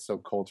Pittsburgh where it's so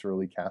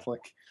culturally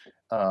Catholic,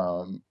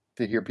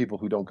 to hear people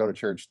who don't go to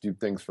church do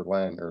things for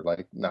Lent or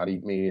like not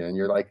eat meat. And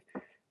you're like,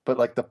 but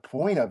like the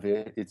point of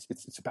it,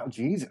 it's about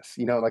Jesus,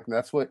 like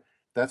that's what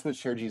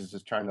Share Jesus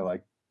is trying to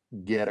like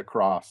get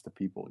across to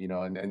people,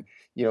 and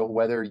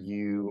whether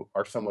you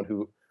are someone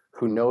who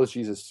knows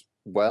Jesus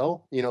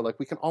well, like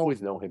we can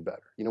always know him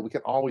better. We can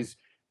always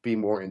be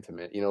more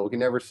intimate. We can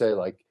never say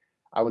like,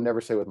 I would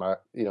never say with my,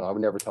 I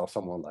would never tell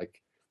someone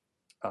like,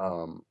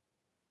 with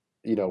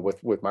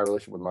my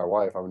relationship with my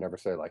wife, I would never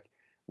say like,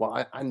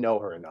 well, I know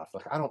her enough.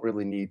 Like, I don't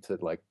really need to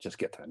like just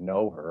get to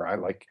know her. I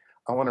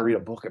want to read a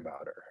book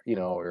about her,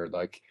 or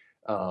like,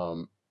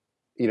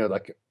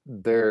 like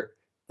there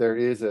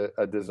is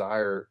a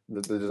desire.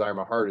 The desire in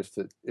my heart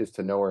is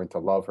to know her and to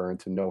love her and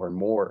to know her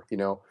more,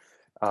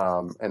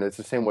 and it's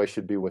the same way it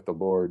should be with the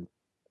Lord.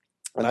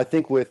 And I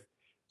think with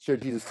Share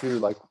Jesus too,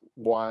 like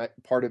why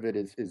part of it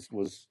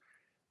was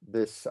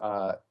this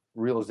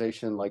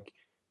realization, like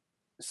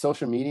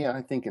social media,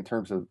 I think in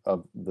terms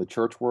of the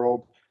church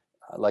world,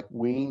 like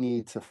we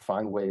need to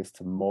find ways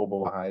to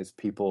mobilize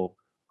people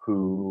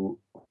who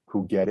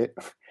get it,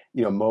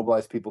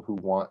 mobilize people who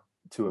want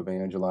to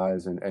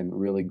evangelize and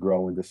really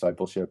grow in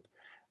discipleship.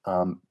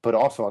 But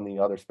also on the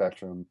other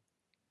spectrum,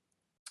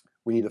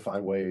 we need to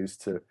find ways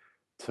to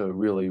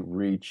really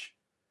reach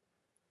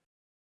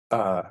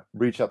out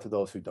to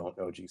those who don't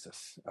know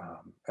Jesus,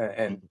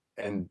 and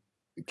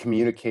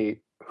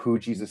communicate who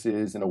Jesus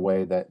is in a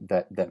way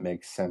that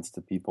makes sense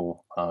to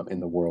people in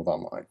the world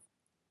online.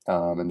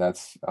 And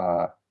that's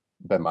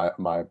been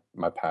my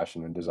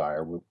passion and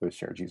desire with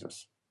Share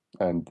Jesus,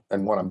 and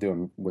what I'm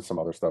doing with some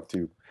other stuff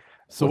too.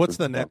 So what's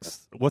the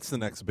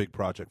next big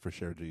project for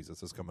Share Jesus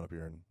that's coming up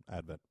here in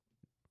Advent?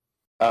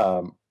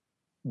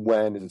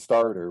 When does it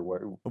start, or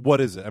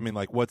what is it? I mean,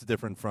 like, what's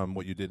different from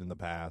what you did in the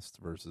past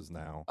versus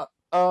now?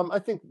 I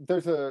think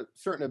there's a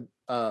certain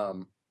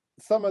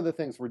some of the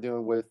things we're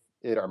doing with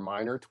it are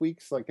minor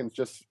tweaks. Like it's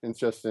just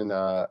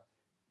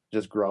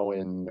just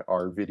growing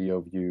our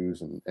video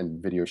views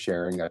and video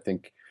sharing. I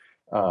think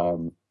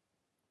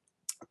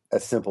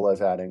as simple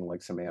as adding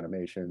like some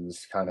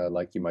animations, kind of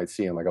like you might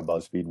see in like a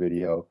BuzzFeed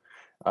video.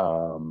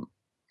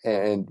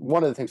 And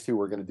one of the things too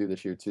we're going to do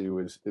this year too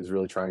is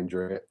really try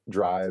and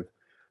drive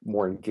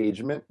more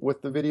engagement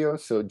with the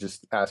videos. So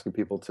just asking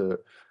people to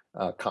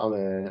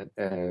comment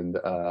and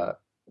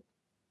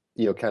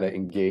kind of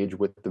engage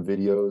with the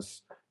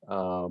videos,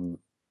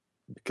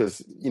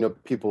 because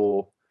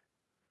people,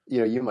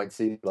 you might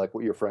see like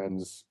what your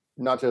friends,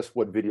 not just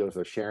what videos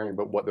they're sharing,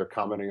 but what they're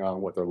commenting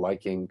on, what they're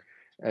liking,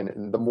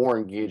 and the more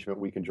engagement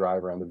we can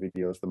drive around the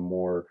videos, the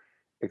more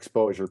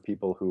exposure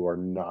people who are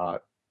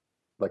not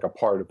like a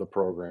part of the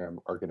program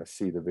are going to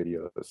see the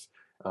videos.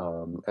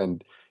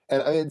 And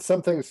I mean,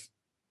 some things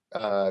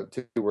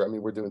too, where, I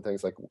mean, we're doing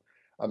things like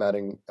I'm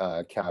adding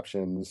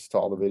captions to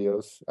all the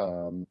videos,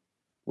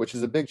 which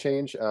is a big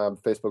change.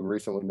 Facebook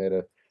recently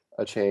made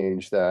a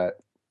change that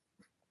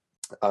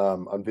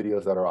on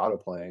videos that are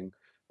autoplaying,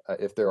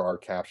 if there are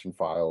caption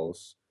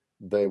files,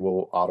 they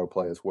will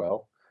autoplay as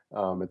well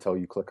until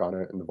you click on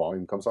it and the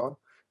volume comes on.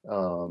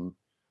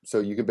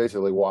 So you can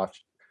basically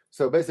watch.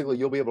 So basically,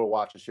 you'll be able to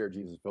watch a Share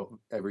Jesus film,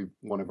 every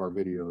one of our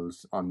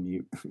videos on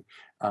mute.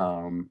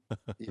 So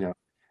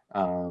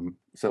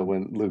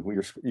when Luke,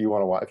 you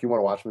want to watch, if you want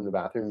to watch them in the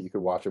bathroom, you could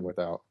watch them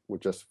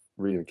with just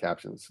reading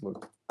captions.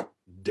 Luke.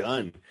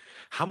 Done.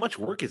 How much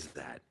work is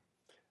that?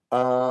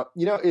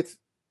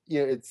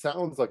 It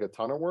sounds like a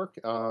ton of work,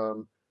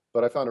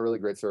 but I found a really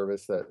great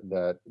service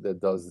that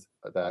does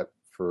that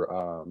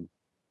for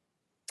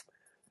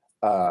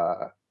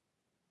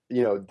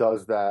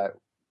does that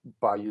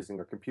by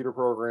using a computer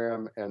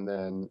program and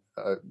then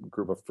a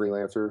group of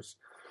freelancers.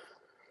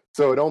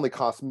 So it only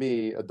costs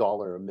me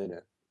 $1 a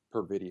minute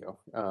per video.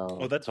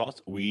 Oh, that's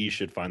awesome. We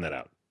should find that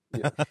out.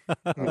 Yeah.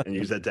 And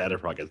use that to edit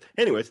podcast.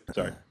 Anyways,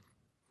 sorry.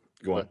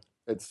 Go on.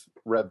 It's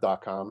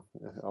rev.com.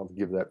 I'll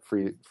give that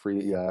free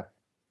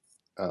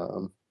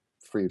of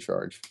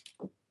charge.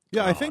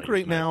 Yeah, I think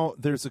right now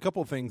there's a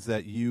couple of things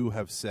that you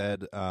have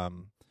said,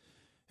 and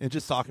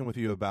just talking with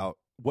you about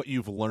what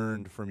you've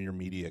learned from your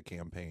media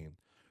campaign.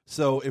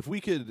 So if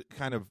we could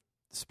kind of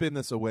spin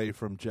this away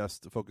from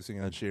just focusing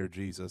on share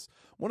Jesus.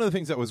 One of the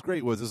things that was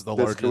great was this is the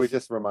Can we largest.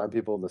 just remind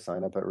people to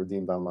sign up at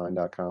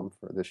redeemedonline.com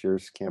for this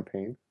year's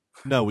campaign?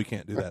 No, we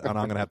can't do that. I'm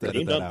going to have to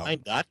edit that out.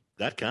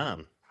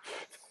 RedeemedOnline.com.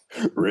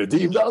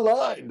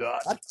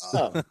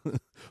 redeemedonline.com.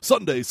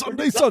 Sunday,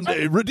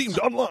 redeemed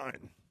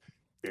online.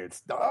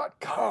 It's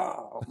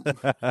 .com.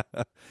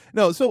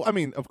 No, so I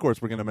mean, of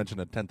course, we're going to mention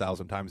it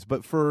 10,000 times,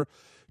 but for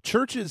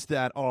churches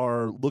that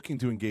are looking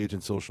to engage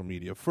in social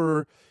media,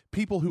 for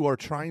people who are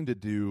trying to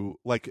do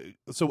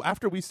so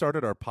after we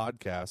started our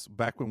podcast,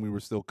 back when we were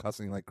still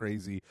cussing like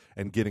crazy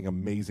and getting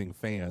amazing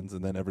fans,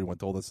 and then everyone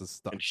told us to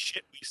stop. And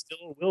shit, we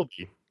still will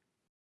be.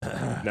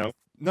 No.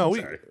 No,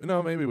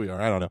 maybe we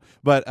are. I don't know.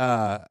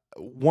 But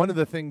one of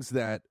the things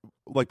that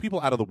like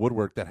people out of the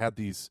woodwork that had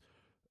these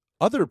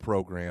other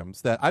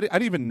programs that I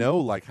didn't even know,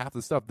 like half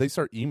the stuff, they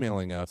start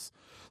emailing us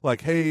like,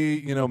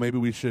 hey, maybe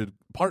we should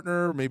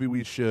partner, maybe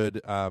we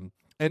should and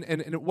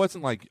it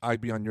wasn't like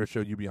I'd be on your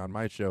show, you be on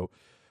my show,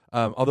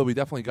 although we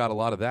definitely got a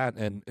lot of that,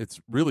 and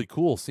it's really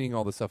cool seeing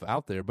all the stuff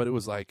out there. But it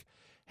was like,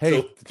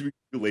 hey, so too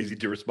lazy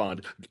to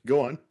respond.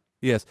 Go on.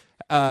 Yes.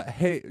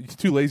 Hey,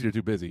 too lazy or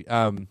too busy.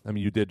 I mean,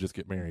 you did just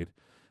get married.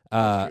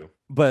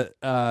 But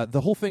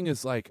the whole thing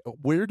is like,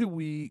 where do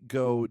we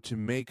go to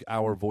make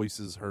our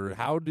voices heard?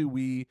 How do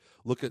we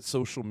look at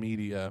social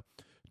media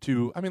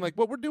to, I mean, like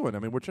what we're doing? I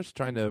mean, we're just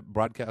trying to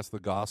broadcast the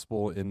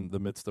gospel in the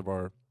midst of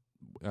our,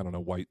 I don't know,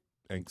 white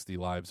angsty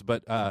lives.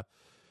 But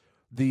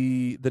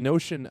the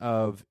notion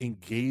of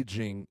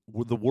engaging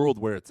with the world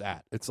where it's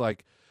at, it's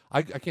like,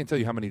 I can't tell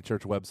you how many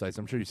church websites,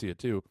 I'm sure you see it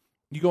too.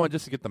 You go on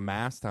just to get the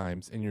mass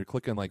times, and you're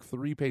clicking like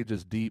 3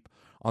 pages deep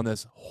on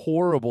this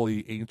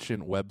horribly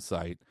ancient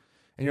website.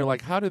 And you're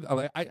like, how did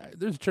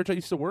there's a church I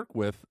used to work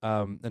with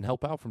and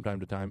help out from time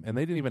to time, and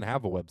they didn't even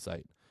have a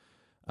website.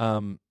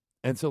 And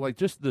so like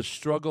just the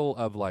struggle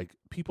of like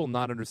people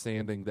not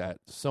understanding that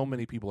so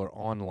many people are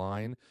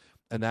online,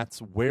 and that's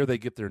where they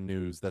get their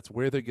news, that's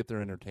where they get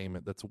their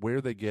entertainment, that's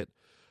where they get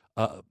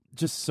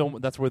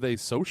that's where they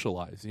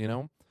socialize,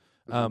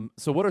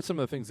 So what are some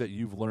of the things that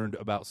you've learned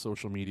about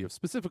social media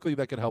specifically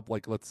that could help,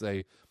 like, let's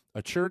say,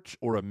 a church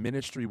or a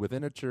ministry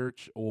within a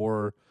church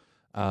or,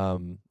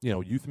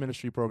 youth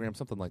ministry program,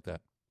 something like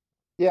that?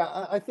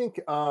 Yeah, I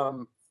think, I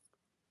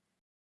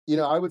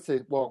would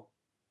say, well,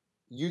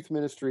 youth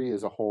ministry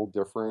is a whole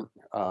different,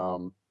 I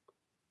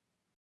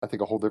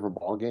think a whole different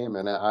ballgame.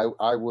 And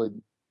I would,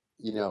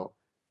 even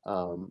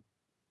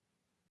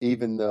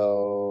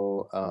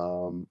though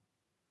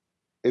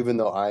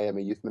I am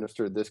a youth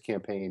minister, this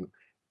campaign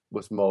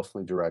was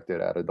mostly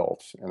directed at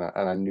adults, and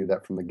I knew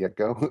that from the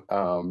get-go.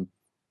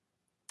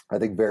 I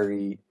think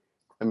very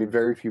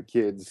few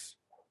kids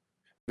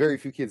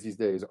these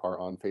days are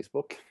on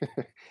Facebook,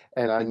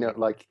 and I know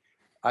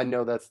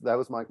that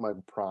was my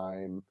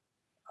prime,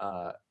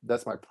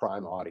 that's my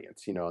prime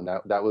audience, and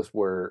that was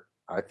where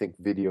I think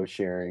video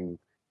sharing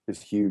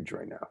is huge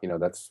right now.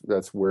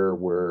 That's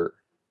where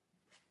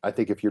I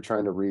think if you're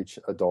trying to reach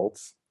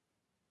adults,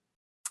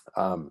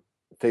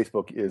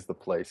 Facebook is the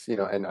place,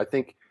 and I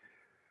think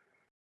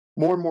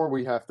more and more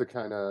we have to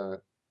kind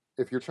of,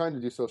 if you're trying to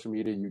do social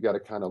media, you got to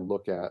kind of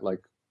look at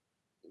like,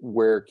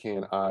 where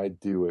can I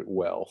do it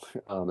well,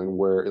 and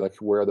where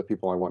are the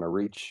people I want to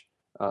reach.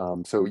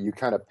 So you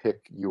kind of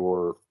pick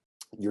your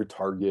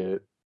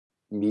target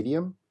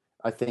medium.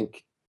 I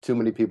think too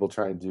many people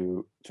try and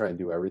do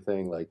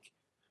everything, like,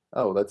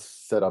 oh, let's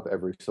set up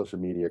every social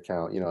media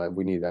account.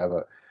 We need to have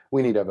a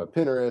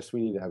Pinterest,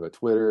 we need to have a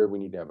Twitter, we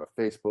need to have a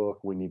Facebook,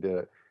 we need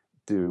to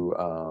do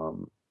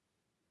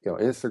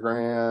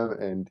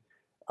Instagram, and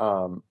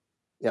I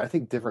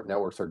think different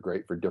networks are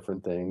great for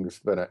different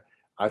things, but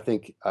I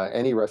think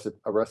a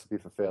recipe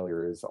for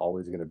failure is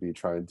always going to be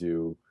trying to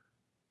do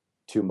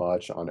too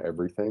much on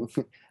everything.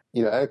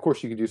 And of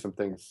course you can do some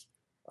things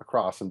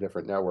across some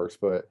different networks,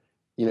 but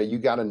you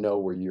got to know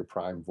where your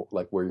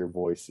where your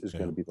voice is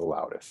going to be the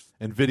loudest.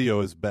 And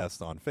video is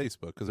best on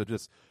Facebook because it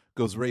just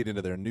goes right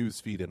into their news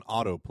feed and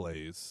auto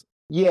plays.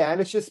 Yeah, and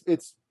it's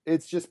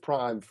just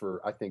prime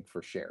for, I think,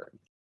 for sharing.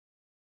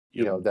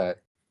 That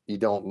you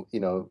don't,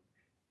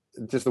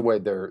 just the way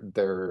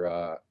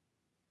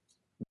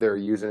they're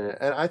using it.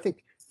 And I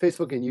think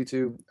Facebook and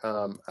YouTube,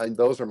 and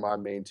those are my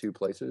main two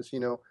places,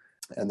 and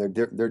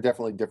they're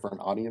definitely different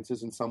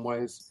audiences in some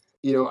ways.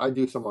 I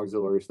do some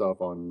auxiliary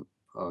stuff on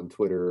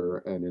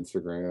Twitter and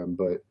Instagram,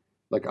 but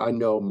like, I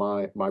know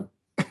my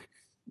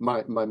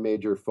my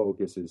major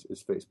focus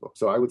is Facebook.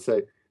 So I would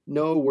say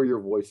know where your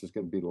voice is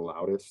going to be the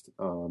loudest,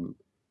 and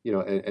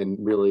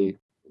really,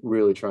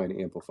 really try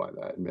and amplify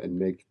that and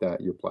make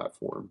that your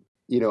platform.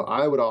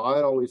 I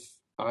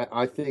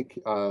think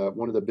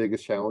one of the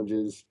biggest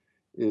challenges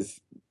is,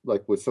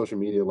 like, with social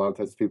media, a lot of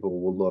times people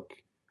will look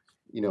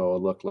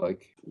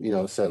like,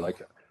 say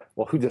like,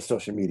 well, who does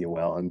social media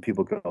well? And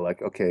people go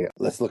like, okay,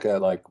 let's look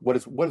at like, what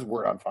is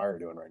Word on Fire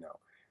doing right now?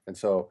 And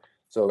so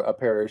a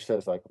parish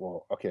says like,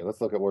 well, okay,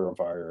 let's look at Word on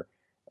Fire.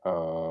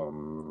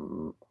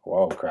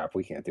 Well, crap,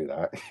 we can't do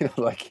that.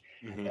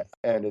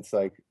 And it's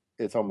like,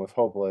 it's almost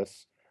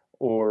hopeless.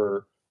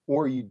 Or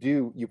or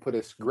you put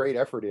this great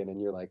effort in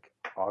and you're like,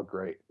 oh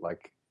great.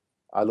 Like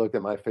I looked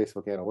at my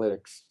Facebook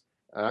analytics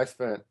and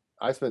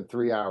I spent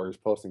 3 hours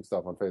posting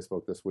stuff on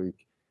Facebook this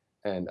week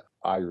and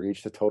I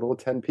reached a total of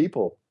 10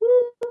 people.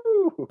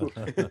 Woo!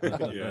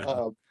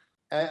 Yeah.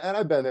 And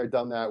I've been there,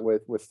 done that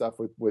with stuff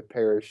with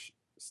parish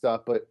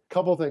stuff. But a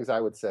couple of things I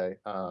would say.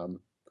 Well,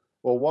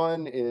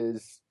 one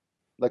is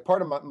like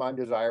part of my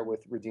desire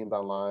with Redeemed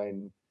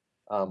Online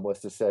was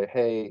to say,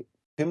 hey,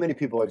 too many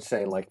people are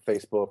saying like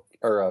Facebook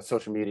or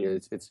social media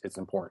it's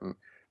important,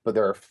 but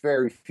there are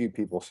very few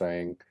people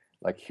saying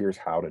like here's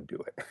how to do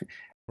it.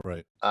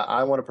 Right.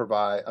 I want to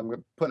provide.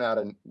 I'm putting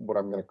out what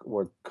I'm going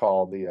to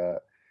call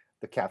the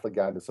Catholic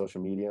Guide to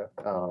Social Media,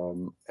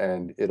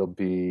 and it'll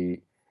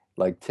be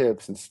like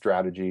tips and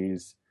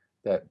strategies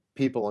that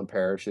people in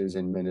parishes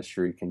and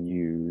ministry can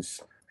use,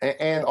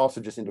 and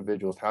also just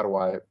individuals. How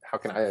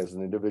can I, as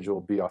an individual,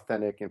 be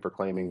authentic in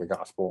proclaiming the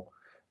gospel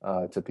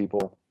to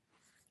people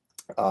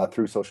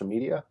through social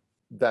media?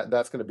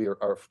 That's going to be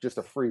just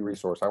a free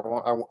resource.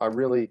 I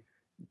really,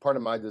 part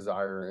of my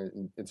desire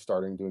in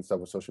starting doing stuff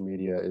with social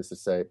media is to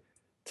say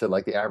to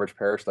like the average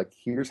parish, like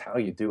here's how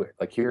you do it.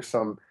 Like here's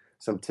some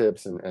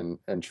tips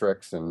and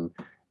tricks and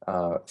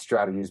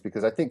strategies,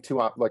 because I think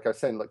like I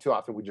said, like too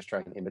often we just try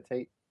and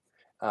imitate.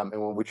 And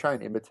when we try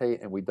and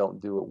imitate and we don't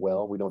do it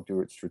well, we don't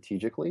do it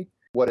strategically.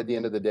 What at the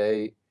end of the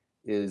day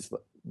is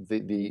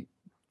the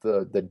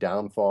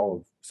downfall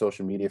of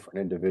social media for an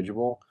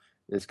individual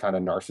is kind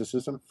of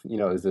narcissism.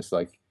 Is this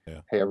like,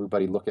 hey,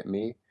 everybody look at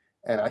me.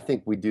 And I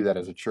think we do that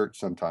as a church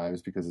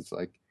sometimes because it's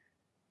like,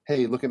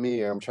 hey, look at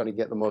me, I'm trying to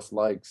get the most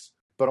likes.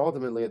 But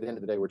ultimately, at the end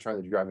of the day, we're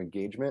trying to drive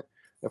engagement.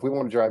 If we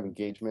want to drive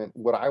engagement,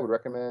 what I would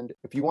recommend,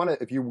 if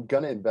you're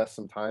gonna invest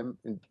some time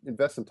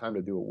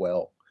to do it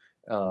well.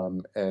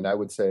 And I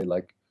would say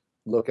like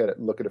look at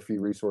a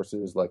few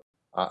resources. Like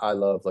I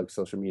love like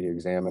Social Media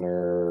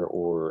Examiner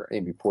or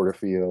Amy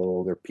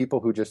Porterfield. They're people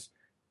who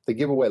they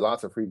give away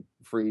lots of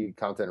free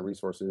content and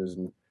resources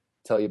and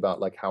tell you about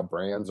like how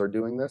brands are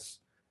doing this.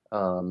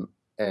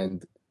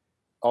 And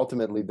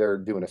ultimately they're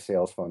doing a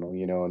sales funnel,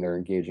 and they're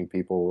engaging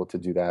people to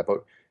do that.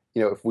 But,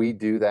 if we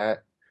do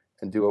that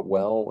and do it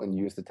well and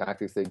use the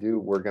tactics they do,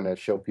 we're going to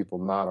show people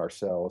not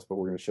ourselves, but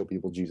we're going to show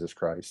people Jesus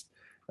Christ,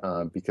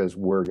 because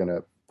we're going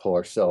to pull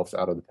ourselves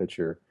out of the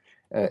picture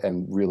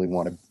and really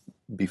want to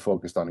be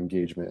focused on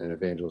engagement and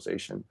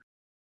evangelization.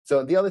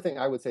 So the other thing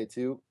I would say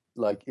too,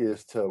 like,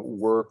 is to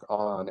work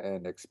on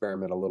and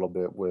experiment a little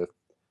bit with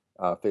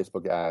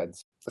Facebook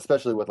ads,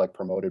 especially with like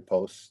promoted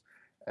posts,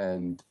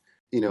 and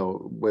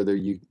whether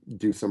you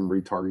do some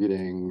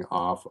retargeting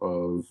off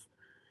of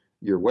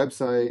your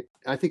website.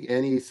 I think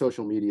any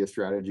social media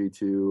strategy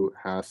too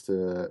has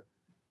to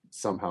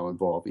somehow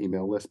involve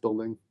email list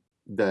building.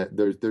 That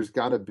there's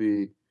got to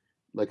be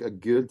like a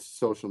good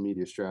social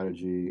media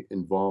strategy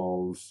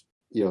involves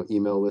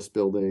email list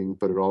building,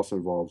 but it also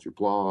involves your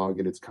blog,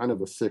 and it's kind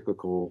of a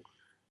cyclical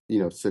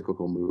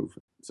move.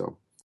 So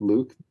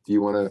Luke, do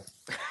you want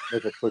to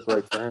make a quick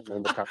right turn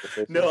in the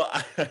conversation? No,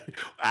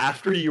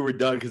 after you were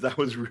done, because I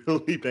was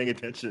really paying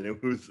attention.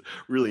 It was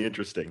really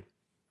interesting.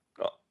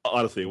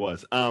 Honestly, it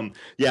was.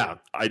 Yeah,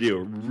 I do.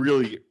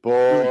 Really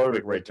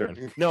quick right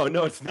turn. No,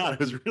 it's not. It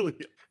was really,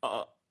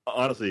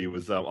 honestly, it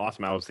was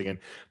awesome. I was thinking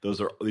these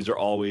are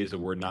all ways that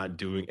we're not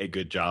doing a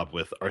good job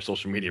with our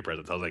social media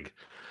presence. I was like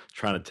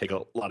trying to take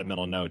a lot of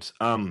mental notes.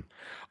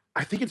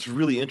 I think it's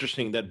really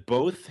interesting that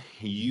both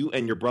you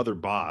and your brother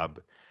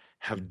Bob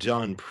have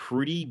done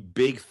pretty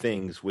big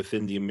things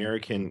within the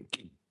American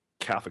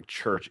Catholic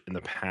Church in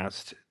the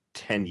past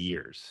 10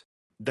 years.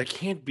 That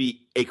can't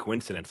be a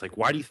coincidence. Like,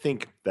 why do you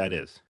think that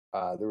is?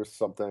 There was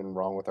something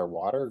wrong with our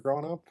water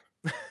growing up.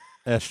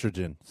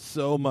 Estrogen.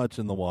 So much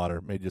in the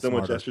water made you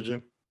smarter. So much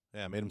estrogen?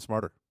 Yeah, made him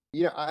smarter.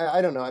 Yeah,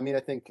 I don't know. I mean,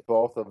 I think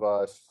both of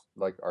us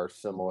like are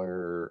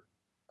similar,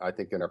 I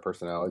think, in our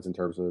personalities in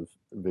terms of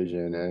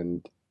vision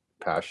and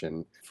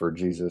passion for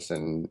Jesus,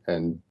 and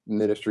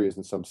ministry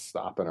isn't some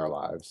stop in our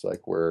lives.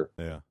 Like we're,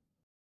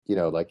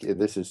 like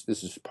this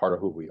is part of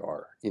who we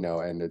are,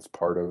 and it's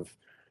part of,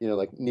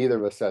 like neither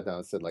of us sat down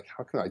and said like,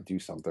 how can I do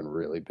something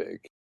really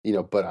big?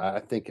 But I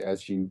think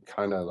as you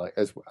kind of like,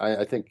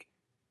 I think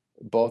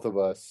both of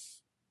us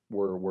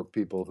were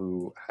people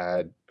who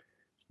had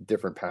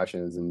different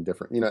passions and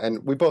different,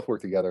 and we both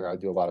work together. I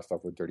do a lot of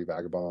stuff with Dirty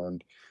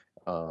Vagabond.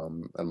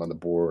 I'm on the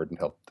board and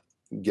helped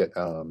get,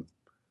 in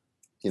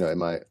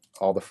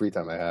all the free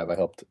time I have, I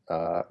helped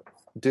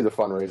do the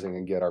fundraising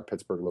and get our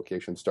Pittsburgh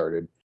location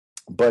started.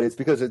 But it's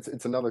because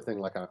it's another thing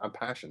like I'm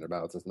passionate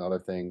about. It's another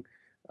thing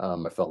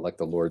I felt like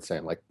the Lord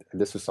saying like,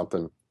 this is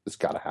something that's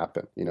got to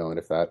happen, and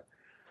if that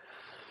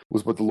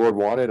was what the Lord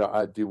wanted,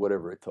 I'd do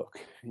whatever it took,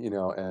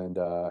 and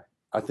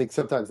I think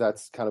sometimes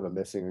that's kind of a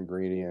missing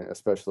ingredient,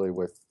 especially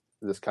with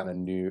this kind of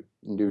new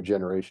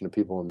generation of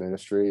people in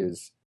ministry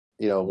is,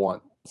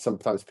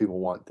 sometimes people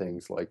want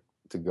things like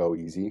to go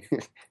easy.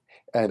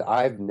 And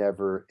I've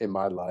never in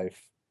my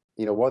life,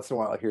 once in a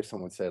while I hear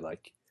someone say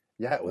like,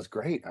 yeah, it was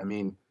great. I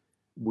mean,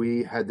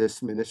 we had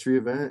this ministry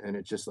event and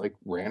it just like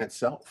ran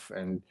itself.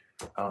 And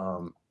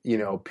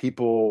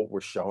people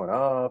were showing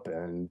up,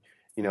 and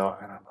and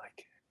I'm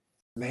like,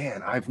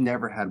 man, I've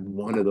never had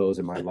one of those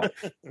in my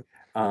life.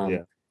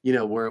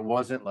 Yeah. Where it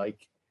wasn't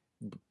like,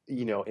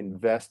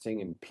 investing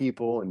in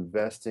people,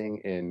 investing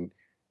in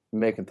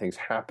making things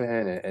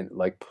happen, and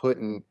like put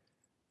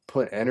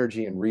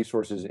energy and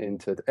resources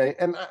into,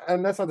 and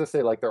that's not to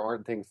say like there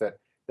aren't things that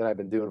I've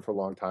been doing for a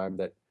long time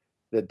that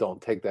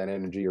don't take that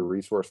energy or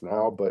resource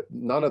now, but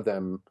none of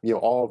them,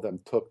 all of them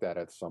took that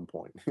at some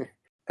point.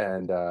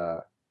 And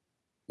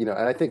and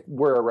I think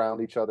we're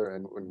around each other,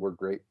 and we're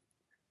great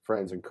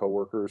friends and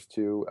coworkers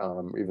too.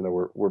 Even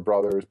though we're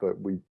brothers, but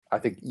I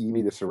think you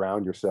need to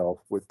surround yourself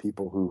with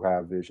people who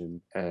have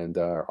vision and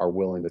are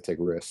willing to take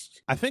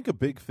risks. I think a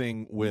big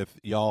thing with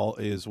y'all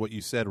is what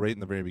you said right in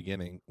the very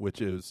beginning,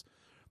 which is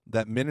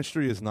that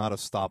ministry is not a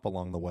stop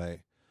along the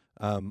way.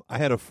 I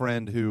had a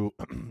friend who,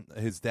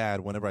 his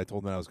dad, whenever I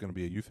told him I was going to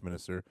be a youth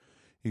minister,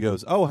 he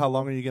goes, "Oh, how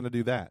long are you going to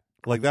do that?"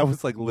 Like that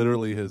was like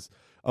literally his,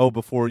 "Oh,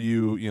 before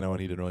you," and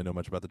he didn't really know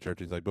much about the church.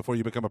 He's like, "Before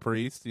you become a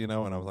priest," and I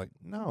was like,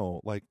 "No,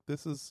 like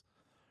this is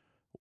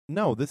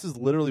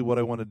literally what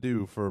I want to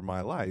do for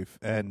my life."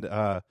 And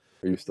Are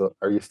you still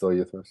a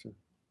youth minister?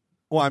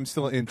 well, I'm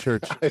still in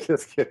church. I'm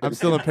just kidding. I'm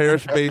still in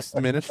parish-based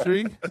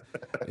ministry.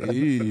 I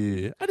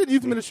did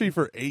youth ministry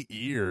for 8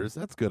 years.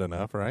 That's good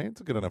enough, right?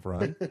 It's a good enough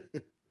run.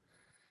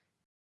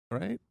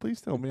 Right? Please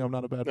tell me I'm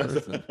not a bad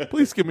person.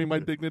 Please give me my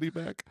dignity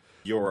back.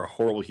 You're a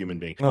horrible human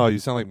being. Oh, you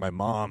sound like my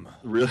mom.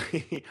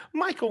 Really?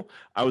 Michael,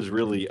 I was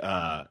really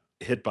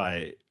hit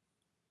by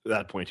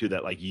that point too,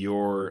 that like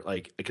you're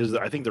like, because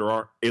I think there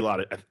are a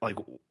lot of like,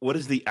 what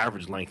is the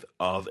average length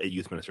of a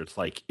youth minister? It's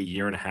like a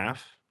year and a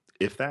half,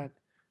 if that.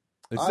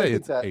 They say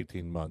it's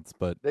 18 months,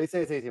 but they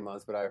say it's 18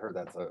 months, but I heard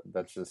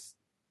that's just,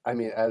 I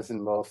mean, as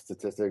in most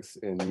statistics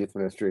in youth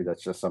ministry,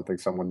 that's just something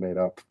someone made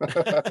up.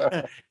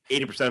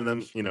 80% of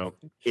them,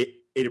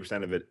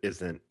 80% of it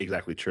isn't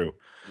exactly true.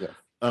 Yeah.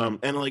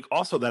 And like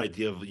also that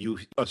idea of you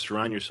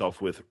surround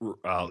yourself with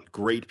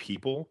great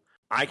people.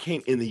 I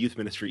came in the youth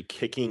ministry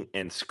kicking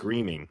and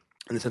screaming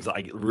in the sense that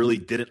I really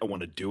didn't want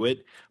to do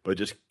it, but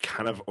just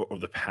kind of over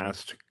the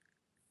past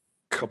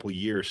couple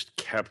years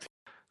kept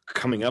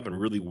coming up in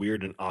really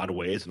weird and odd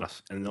ways,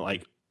 and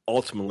like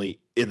ultimately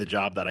in the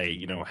job that I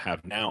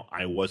have now,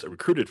 I was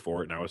recruited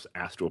for it, and I was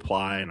asked to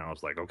apply, and I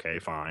was like, okay,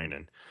 fine,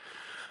 and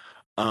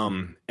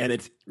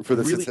it's for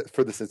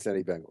the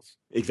Cincinnati Bengals.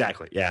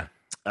 Exactly, yeah.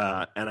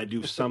 And I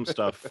do some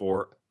stuff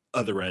for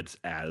other Reds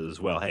as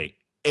well. Hey,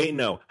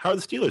 how are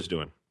the Steelers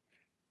doing?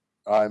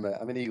 I'm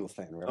an Eagles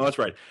fan. Right? Oh, that's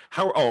right.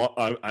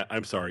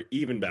 I'm sorry.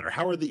 Even better.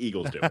 How are the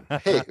Eagles doing?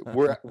 Hey,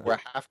 we're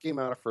half game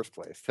out of first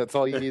place. That's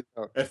all you need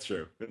to know. That's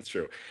true. That's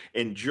true.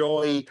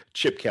 Enjoy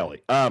Chip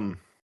Kelly.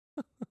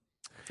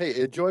 Hey,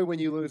 enjoy when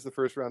you lose the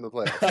first round of the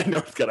playoffs. I know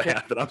it's gonna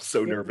happen. I'm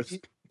so nervous.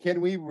 Can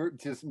we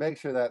just make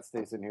sure that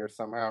stays in here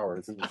somehow, or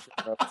is it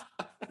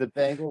the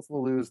Bengals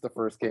will lose the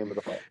first game of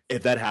the playoffs?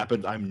 If that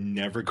happens, I'm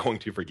never going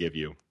to forgive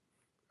you.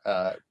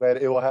 But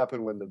it will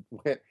happen when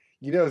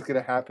it's going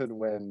to happen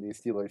when the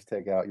Steelers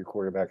take out your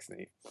quarterback's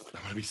knee.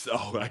 I'm going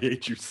to be I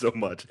hate you so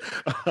much.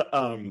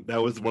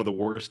 That was one of the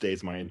worst days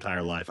of my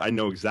entire life. I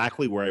know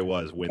exactly where I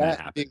was when that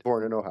happened. Being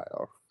born in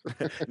Ohio.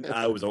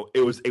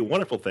 It was a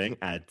wonderful thing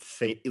at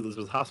St.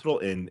 Elizabeth's Hospital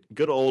in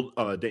good old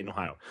Dayton,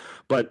 Ohio.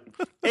 But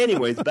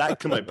anyways, back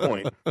to my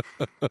point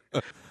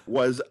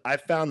was I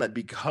found that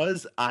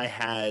because I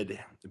had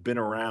been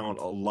around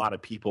a lot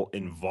of people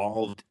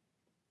involved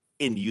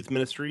in youth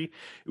ministry,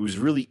 it was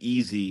really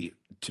easy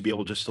to be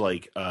able just to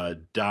like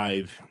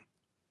dive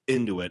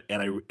into it,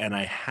 and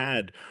I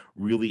had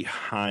really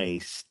high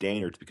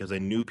standards because I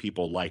knew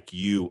people like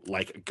you,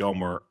 like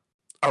Gomer,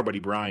 our buddy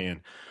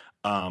Brian,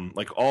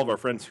 like all of our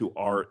friends who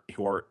are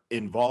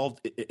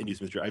involved in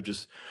youth ministry.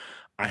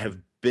 I have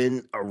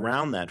been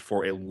around that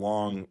for a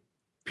long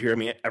period. I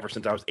mean, ever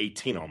since I was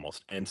 18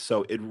 almost, and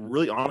so it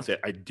really, honestly,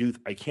 I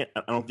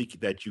don't think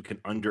that you can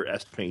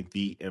underestimate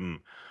the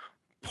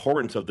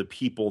importance of the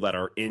people that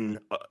are in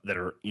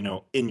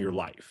your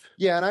life.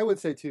 Yeah, and I would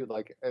say too,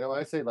 like, and when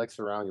I say like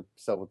surround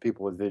yourself with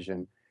people with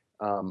vision,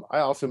 I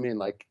also mean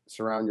like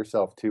surround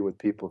yourself too with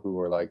people who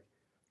are like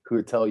who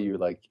would tell you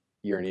like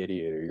you're an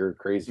idiot or you're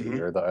crazy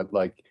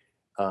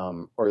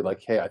Mm-hmm. or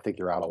like, hey, I think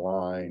you're out of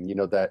line.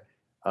 That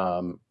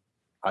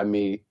I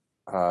meet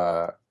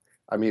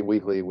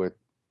weekly with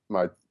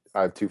I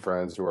have two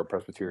friends who are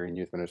Presbyterian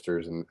youth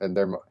ministers, and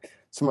they're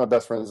some of my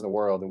best friends in the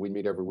world, and we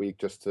meet every week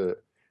just to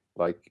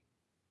like.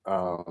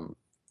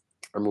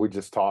 We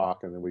just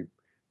talk, and then we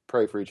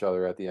pray for each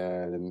other at the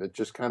end, and it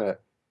just kind of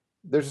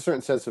there's a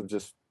certain sense of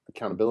just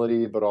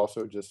accountability, but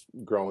also just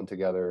growing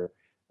together.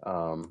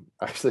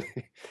 Actually,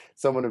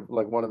 someone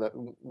like one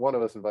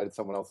of us invited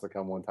someone else to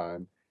come one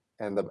time,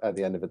 and at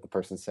the end of it, the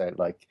person said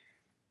like,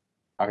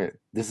 "Okay,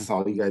 this is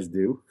all you guys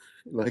do,"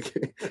 like,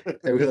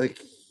 and we're like,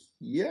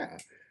 "Yeah."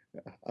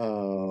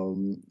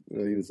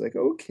 He was like,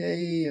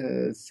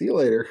 "Okay, see you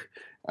later."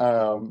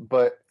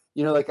 But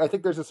like I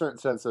think there's a certain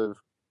sense of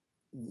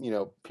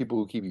people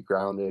who keep you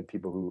grounded,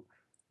 people who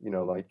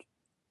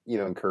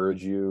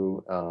encourage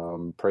you,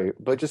 pray,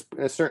 but just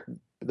in a certain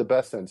the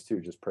best sense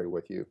too, just pray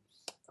with you.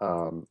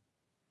 And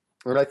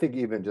I think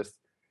even just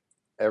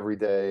every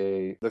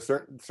day, the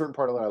certain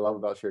part of what I love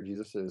about Share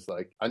Jesus is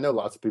like, I know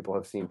lots of people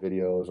have seen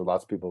videos or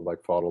lots of people have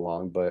like followed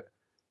along, but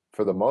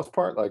for the most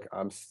part, like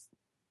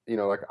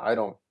like I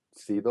don't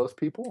see those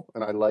people,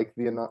 and I like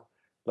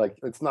like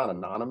it's not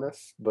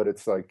anonymous, but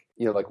it's like,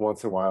 like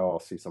once in a while I'll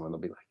see someone,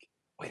 they'll be like,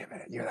 wait a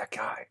minute, you're that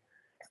guy.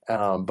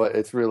 But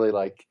it's really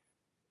like,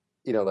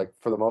 like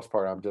for the most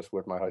part, I'm just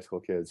with my high school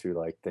kids who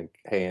like think,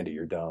 hey, Andy,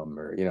 you're dumb,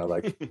 or,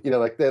 like,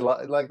 like they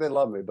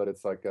love me, but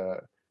it's like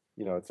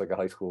it's like a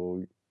high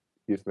school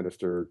youth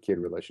minister kid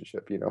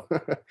relationship,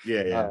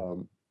 Yeah.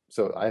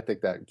 So I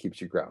think that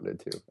keeps you grounded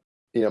too.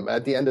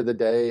 At the end of the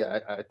day,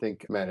 I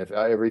think, man, if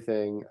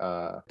everything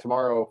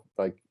tomorrow,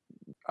 like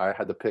I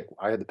had to pick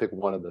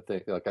one of the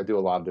things. Like I do a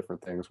lot of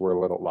different things, wear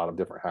a lot of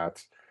different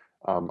hats.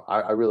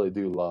 I really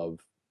do love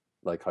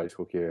like high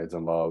school kids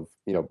and love,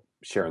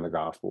 sharing the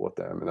gospel with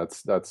them. And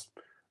that's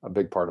a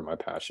big part of my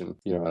passion,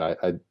 and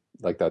I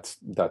like, that's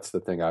the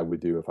thing I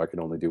would do if I could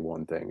only do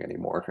one thing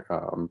anymore.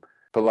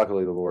 But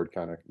luckily the Lord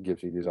kind of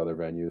gives you these other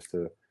venues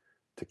to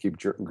keep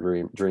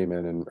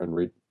dreaming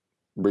and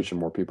reaching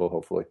more people,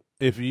 hopefully.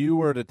 If you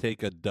were to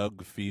take a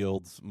Doug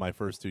Fields, My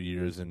First 2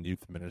 Years in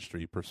Youth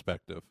Ministry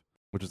perspective,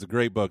 which is a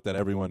great book that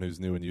everyone who's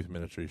new in youth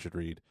ministry should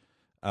read,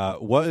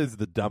 what is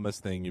the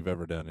dumbest thing you've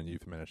ever done in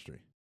youth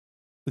ministry?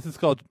 This is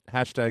called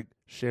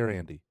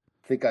 #ShareAndy.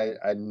 I think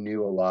I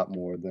knew a lot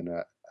more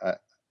than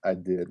I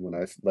did when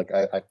I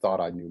thought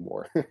I knew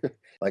more.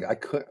 Like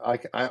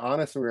I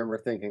honestly remember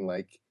thinking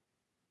like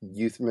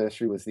youth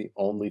ministry was the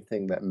only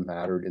thing that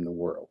mattered in the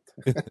world.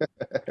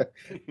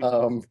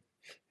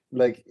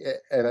 Like,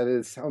 and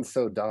it sounds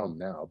so dumb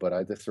now, but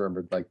I just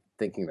remember like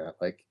thinking that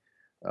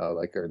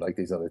or like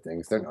these other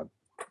things, they're not,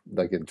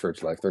 like in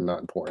church life, they're not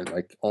important.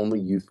 Like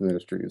only youth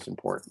ministry is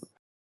important.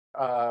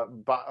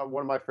 One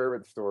of my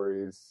favorite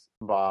stories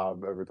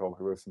Bob ever told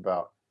me was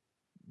about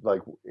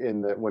like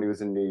when he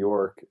was in New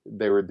York,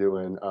 they were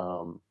doing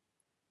a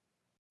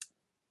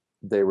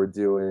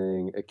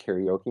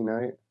karaoke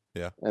night.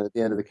 Yeah. And at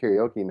the end of the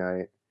karaoke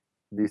night,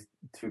 these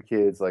two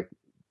kids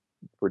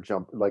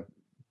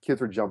kids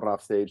were jumping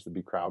off stage to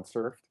be crowd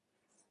surfed.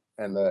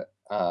 And the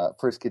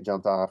first kid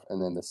jumped off,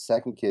 and then the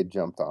second kid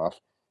jumped off,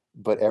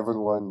 but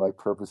everyone like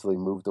purposely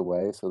moved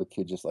away, so the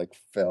kid just like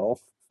fell.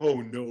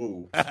 Oh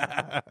no.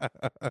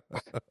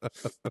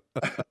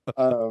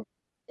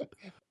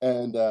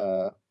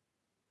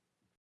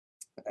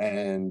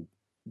 And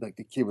like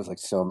the kid was like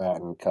so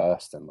mad and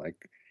cussed, and like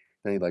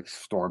then he like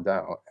stormed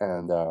out.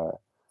 And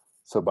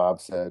so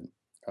Bob said,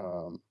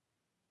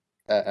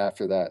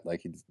 after that,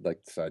 like he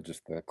like decided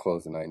just to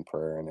close the night in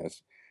prayer, and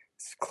as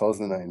he's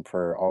closing the night in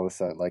prayer, all of a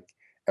sudden like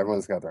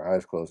everyone's got their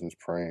eyes closed and is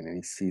praying, and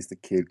he sees the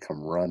kid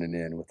come running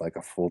in with like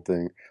a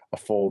folding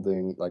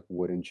like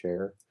wooden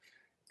chair,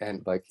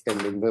 and like in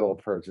the middle of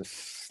prayer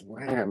just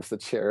slams the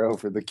chair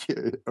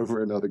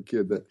over another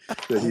kid that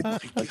he, oh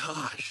my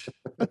gosh.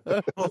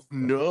 Oh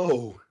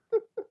no.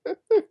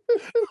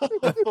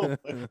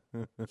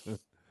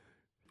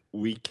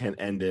 We can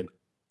end it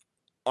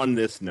on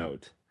this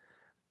note.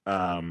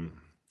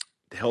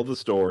 Tell the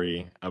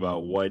story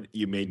about what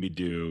you made me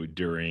do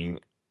during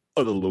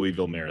the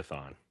Louisville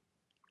Marathon.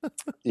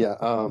 Yeah.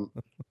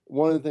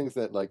 One of the things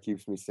that like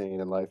keeps me sane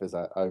in life is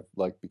I've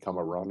like become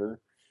a runner,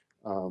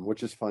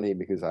 which is funny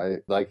because I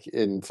like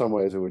in some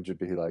ways it would just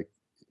be like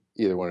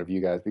either one of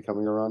you guys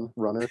becoming a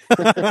runner.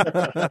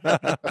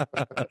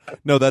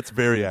 No, that's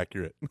very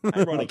accurate.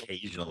 I run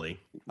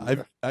occasionally.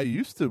 I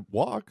used to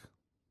walk.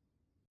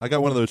 I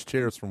got one of those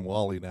chairs from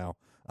Wally now.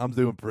 I'm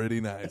doing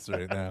pretty nice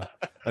right now.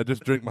 I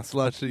just drink my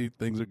slushie.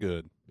 Things are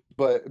good.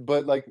 But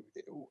like,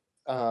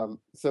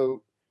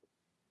 so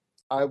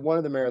one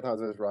of the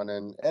marathons I was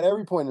running, at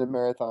every point in the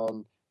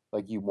marathon,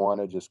 like you want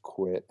to just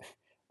quit,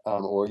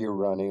 or you're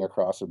running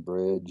across a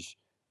bridge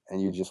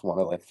and you just want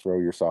to like throw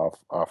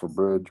yourself off a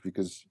bridge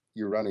because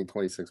you're running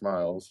 26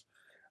 miles.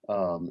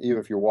 Even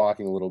if you're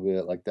walking a little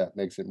bit, like that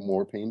makes it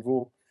more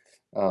painful.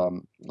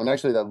 And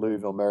actually that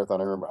Louisville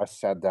Marathon, I remember I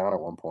sat down at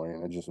one point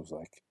and I just was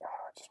like,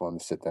 I just wanted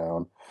to sit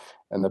down.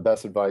 And the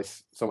best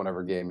advice someone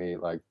ever gave me,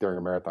 like during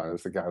a marathon,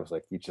 was the guy was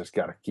like, you just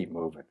got to keep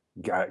moving.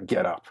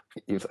 Get up.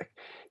 He was like,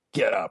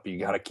 get up. You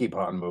got to keep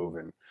on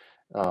moving.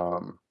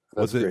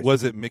 Was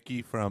it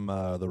Mickey from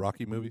the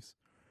Rocky movies?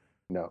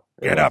 No.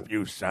 Get up,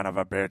 you son of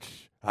a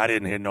bitch. I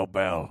didn't hear no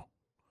bell.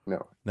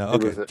 No.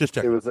 Okay. Just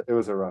check. It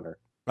was a runner.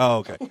 Oh,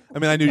 okay. I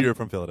mean, I knew you were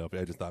from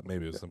Philadelphia. I just thought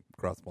maybe it was some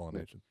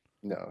cross-pollination.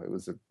 No, it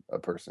was a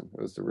person.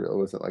 It was the real. It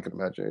wasn't like an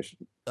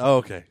imagination. Oh,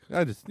 okay.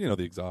 I just, the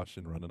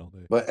exhaustion running all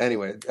day. But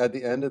anyway, at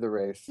the end of the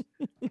race,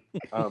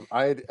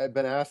 I'd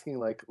been asking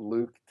like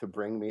Luke to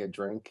bring me a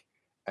drink,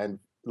 and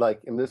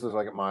this was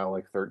like at mile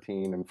like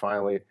 13, and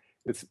finally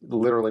it's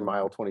literally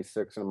mile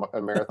 26 in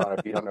a marathon.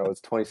 If you don't know,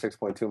 it's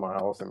 26.2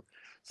 miles, and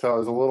so I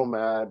was a little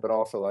mad, but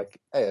also like,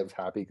 hey, I was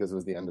happy because it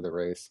was the end of the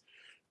race.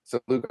 So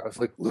I was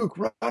like, Luke,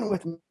 run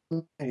with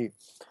me.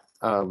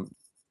 And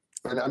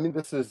I mean,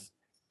 this is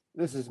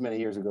many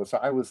years ago, so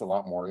I was a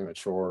lot more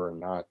immature and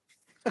not.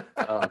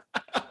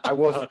 I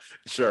wasn't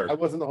Sure. I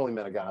wasn't the holy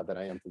man of God that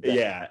I am today.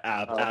 Yeah,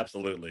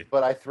 absolutely.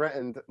 But I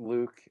threatened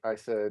Luke. I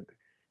said,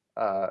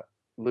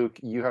 Luke,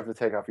 you have to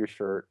take off your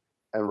shirt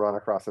and run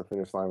across the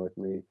finish line with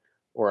me,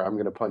 or I'm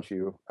going to punch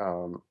you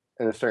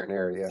in a certain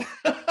area.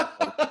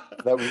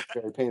 That was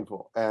very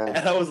painful. And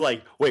I was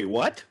like, wait,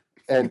 what?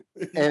 And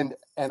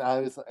I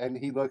was, and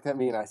he looked at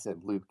me and I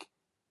said, Luke,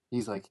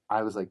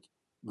 I was like,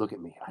 look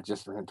at me. I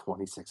just ran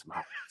 26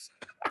 miles.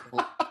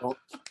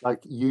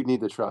 Like, you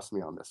need to trust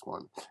me on this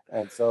one.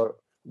 And so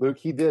Luke,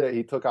 he did it.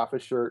 He took off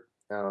his shirt.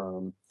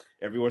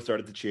 Everyone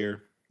started to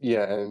cheer.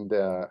 Yeah. And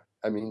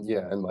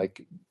and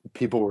like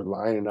people were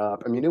lining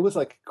up. I mean, it was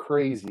like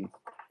crazy.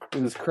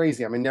 It was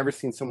crazy. I mean, never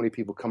seen so many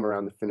people come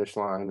around the finish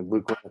line, and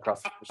Luke went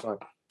across the finish line.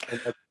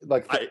 And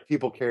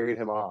people carried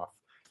him off.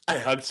 I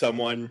hugged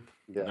someone.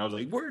 Yeah. And I was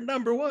like, we're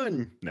number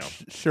one. No.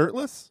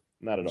 Shirtless?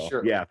 Not at all.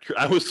 Sure. Yeah.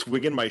 I was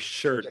swinging my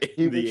shirt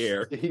in the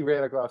air. He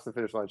ran across the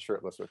finish line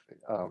shirtless with me.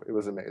 It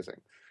was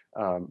amazing.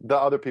 The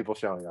other people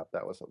showing up,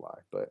 that was a lie.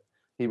 But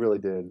he really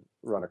did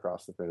run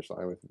across the finish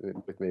line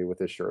with me with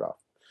his shirt off.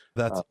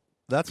 That's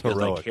Because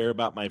heroic. I care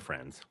about my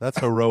friends. That's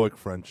heroic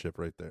friendship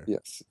right there.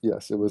 Yes.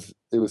 It was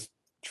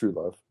true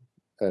love.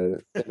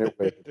 And it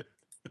waited.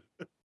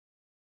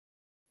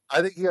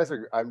 I think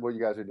what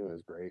you guys are doing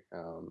is great.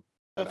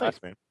 Thanks,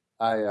 man.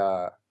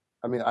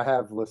 I mean, I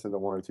have listened to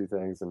one or two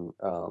things, and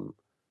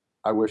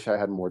I wish I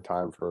had more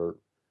time for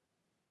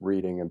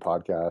reading and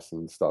podcasts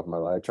and stuff in my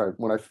life. I try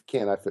when I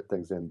can, I fit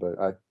things in, but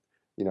I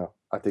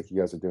think you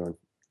guys are doing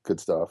good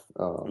stuff.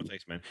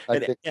 Thanks, man.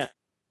 Yeah,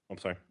 I'm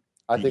sorry.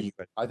 I think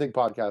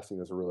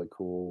podcasting is a really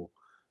cool.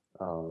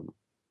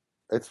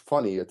 It's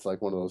funny. It's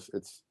like one of those.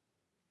 It's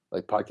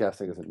like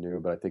podcasting isn't new,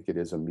 but I think it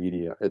is a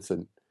media. It's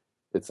a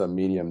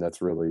medium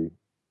that's really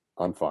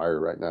on fire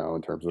right now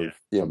in terms of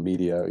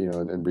media,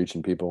 and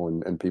reaching people,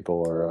 and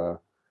people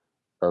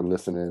are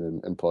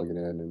listening and plugging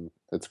in, and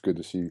it's good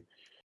to see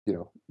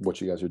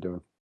what you guys are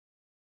doing.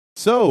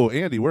 So,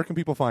 Andy, where can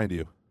people find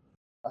you?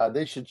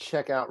 They should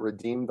check out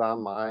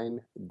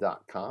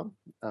redeemedonline.com.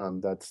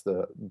 That's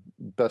the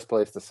best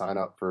place to sign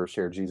up for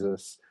Share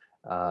Jesus,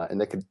 and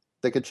they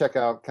could check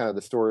out kind of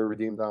the story of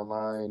Redeemed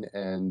Online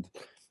and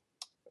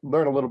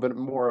learn a little bit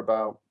more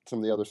about some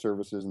of the other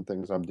services and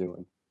things I'm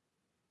doing.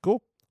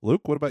 Cool.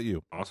 Luke, what about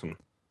you? Awesome.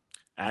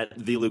 At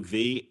the Luke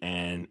V,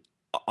 and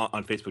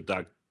on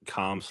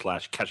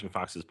Facebook.com/Catching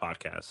Foxes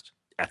Podcast.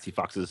 At C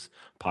Foxes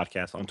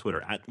Podcast on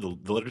Twitter. At the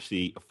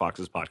Literacy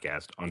Foxes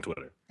Podcast on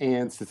Twitter.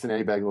 And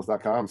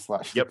CincinnatiBengals.com/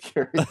 Yep.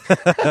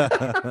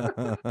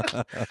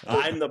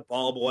 I'm the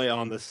ball boy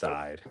on the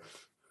side.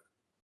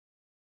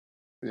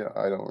 Yeah,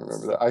 I don't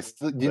remember that. I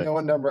still, know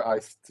what number I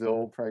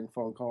still prank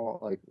phone call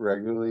like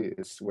regularly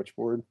is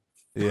Switchboard.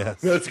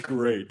 Yes, that's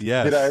great.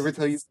 Yes. Did I ever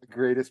tell you the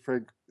greatest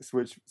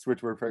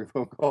switchboard prank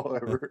phone call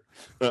ever?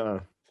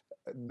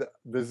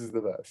 This is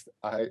the best.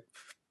 I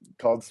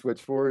called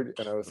Switchboard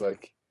and I was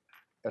like,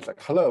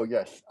 hello,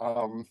 yes.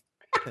 Can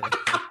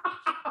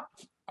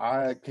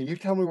you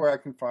tell me where I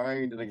can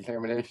find an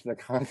examination of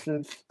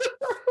conscience?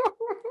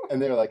 And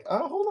they're like,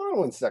 oh, hold on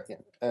one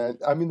second. And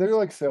I mean, they're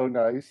like so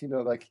nice,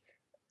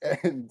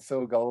 and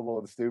so gullible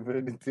and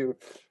stupid too.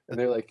 And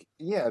they're like,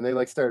 yeah. And they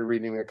like started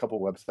reading me a couple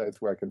websites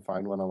where I can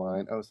find one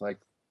online. I was like,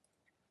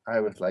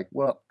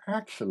 well,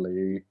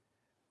 actually,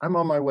 I'm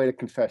on my way to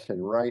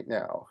confession right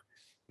now.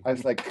 I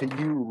was like, can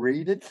you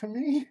read it to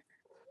me?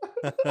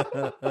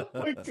 Oh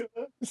my God.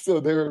 So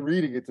they were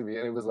reading it to me,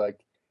 and it was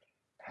like,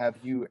 have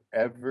you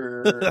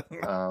ever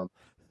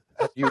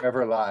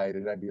lied?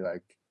 And I'd be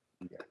like,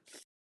 yes.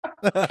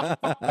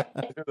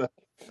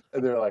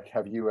 And they're like,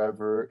 have you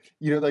ever,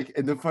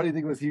 and the funny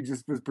thing was he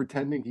just was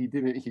pretending he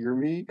didn't hear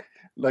me.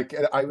 Like,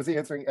 and I was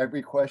answering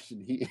every question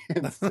he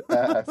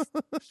asked.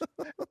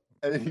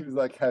 And he was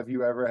like, have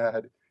you ever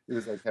had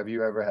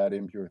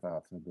impure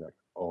thoughts? And I'd be like,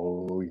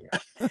 oh yeah.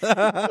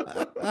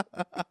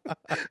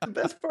 The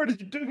best part is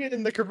you're doing it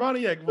in the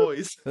Kervaniak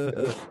voice.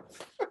 And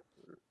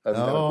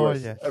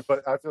course, yeah.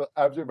 But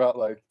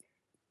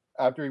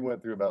after he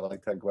went through about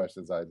like 10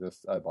 questions, I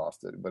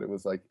lost it. But it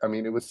was like, I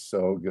mean, it was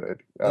so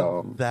good.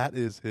 That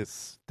is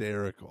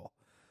hysterical.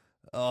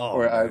 Oh,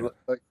 or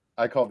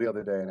I called the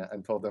other day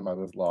and told them I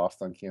was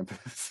lost on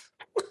campus.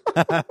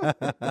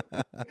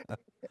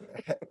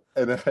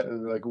 and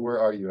like, where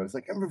are you? I was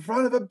like, I'm in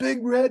front of a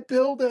big red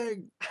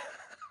building.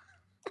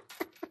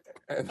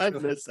 I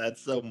miss that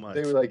so much.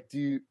 They were like, do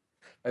you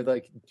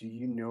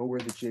know where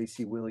the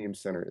J.C.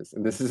 Williams Center is?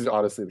 And this is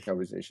honestly the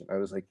conversation. I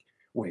was like,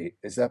 wait,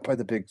 is that by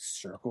the big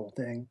circle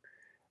thing?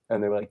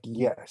 And they were like,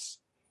 yes.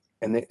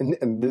 And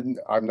then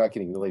I'm not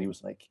kidding. The lady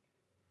was like,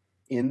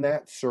 in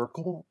that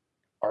circle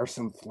are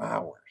some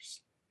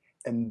flowers.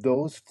 And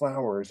those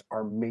flowers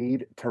are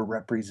made to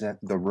represent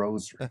the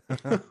rosary.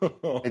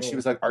 And she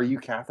was like, are you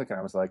Catholic? And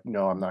I was like,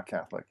 no, I'm not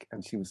Catholic.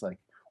 And she was like,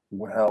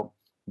 well,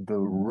 the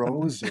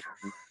rosary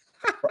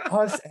for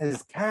us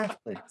as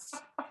Catholics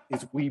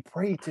is we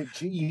pray to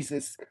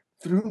Jesus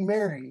through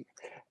Mary.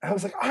 And I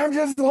was like, I'm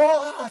just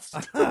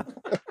lost.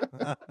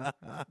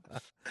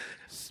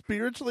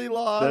 Spiritually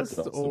lost,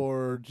 awesome.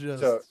 Or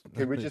just... So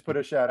can we just put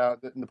a shout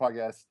out in the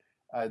podcast?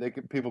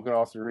 People can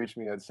also reach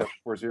me at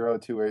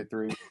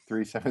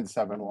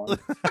 740-283-3771.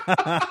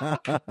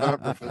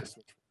 Number for the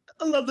switchboard.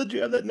 I love that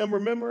you have that number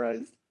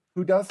memorized.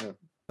 Who doesn't?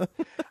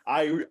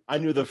 I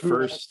knew the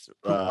first.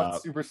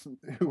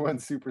 Who won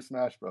Super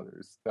Smash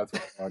Brothers? That's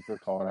what they're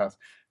calling us.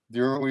 Do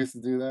you remember we used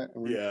to do that?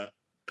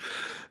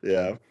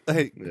 Yeah.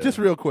 Hey, just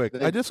real quick,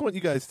 I just want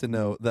you guys to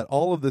know that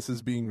all of this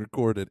is being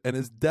recorded and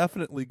is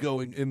definitely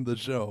going in the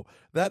show.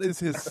 That is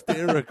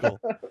hysterical.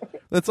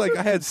 That's like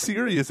I had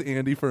serious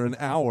Andy for an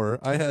hour.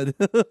 I had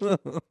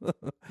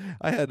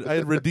I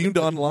had redeemed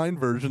online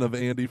version of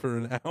Andy for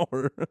an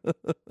hour.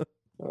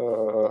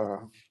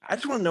 I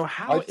just want to know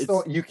how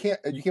you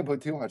can't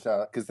put too much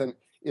out because then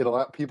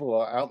people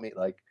will out me.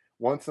 Like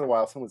once in a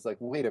while, someone's like,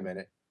 "Wait a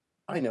minute,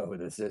 I know who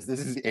this is. This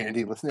is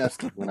Andy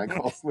Lesniewski." When I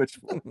call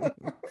Switchboard,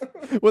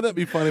 wouldn't that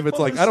be funny if it's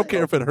like, I don't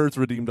care if it hurts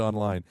redeemed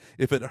online.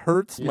 If it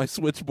hurts my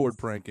switchboard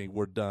pranking,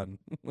 we're done.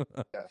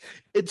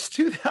 It's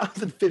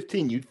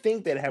 2015. You'd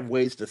think they'd have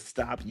ways to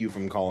stop you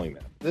from calling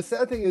them. The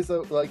sad thing is,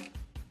 though, like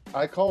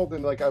I called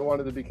and like I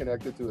wanted to be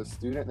connected to a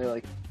student, and they're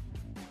like,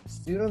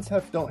 students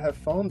don't have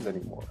phones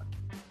anymore,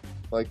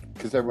 like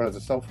because everyone has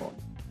a cell phone.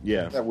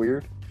 Yeah, isn't that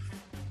weird?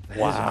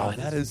 Wow,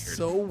 that is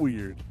so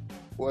weird.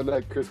 One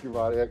night, Chris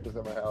Gravatiak was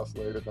at my house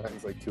late at night. It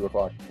was like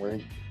 2:00 in the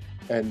morning,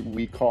 and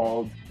we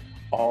called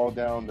all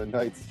down the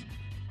night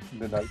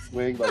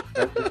swing, like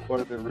every one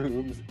of the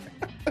rooms.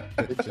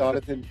 And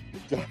Jonathan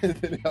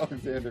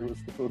Alexander was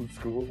still in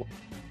school,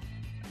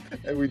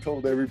 and we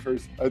told every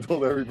person. I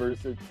told every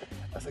person,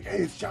 I was like, "Hey,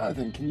 it's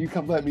Jonathan. Can you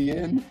come let me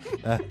in?"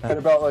 And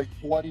about like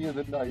 20 of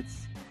the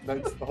nights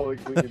the whole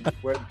week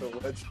went to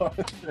let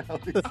Jonathan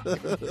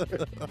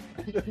Alexander.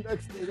 And the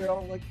next day they're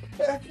all like,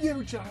 "F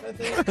you,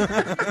 Jonathan."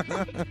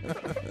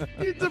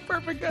 He's the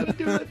perfect guy to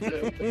do that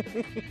too.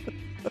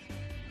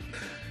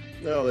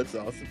 No, that's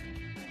awesome.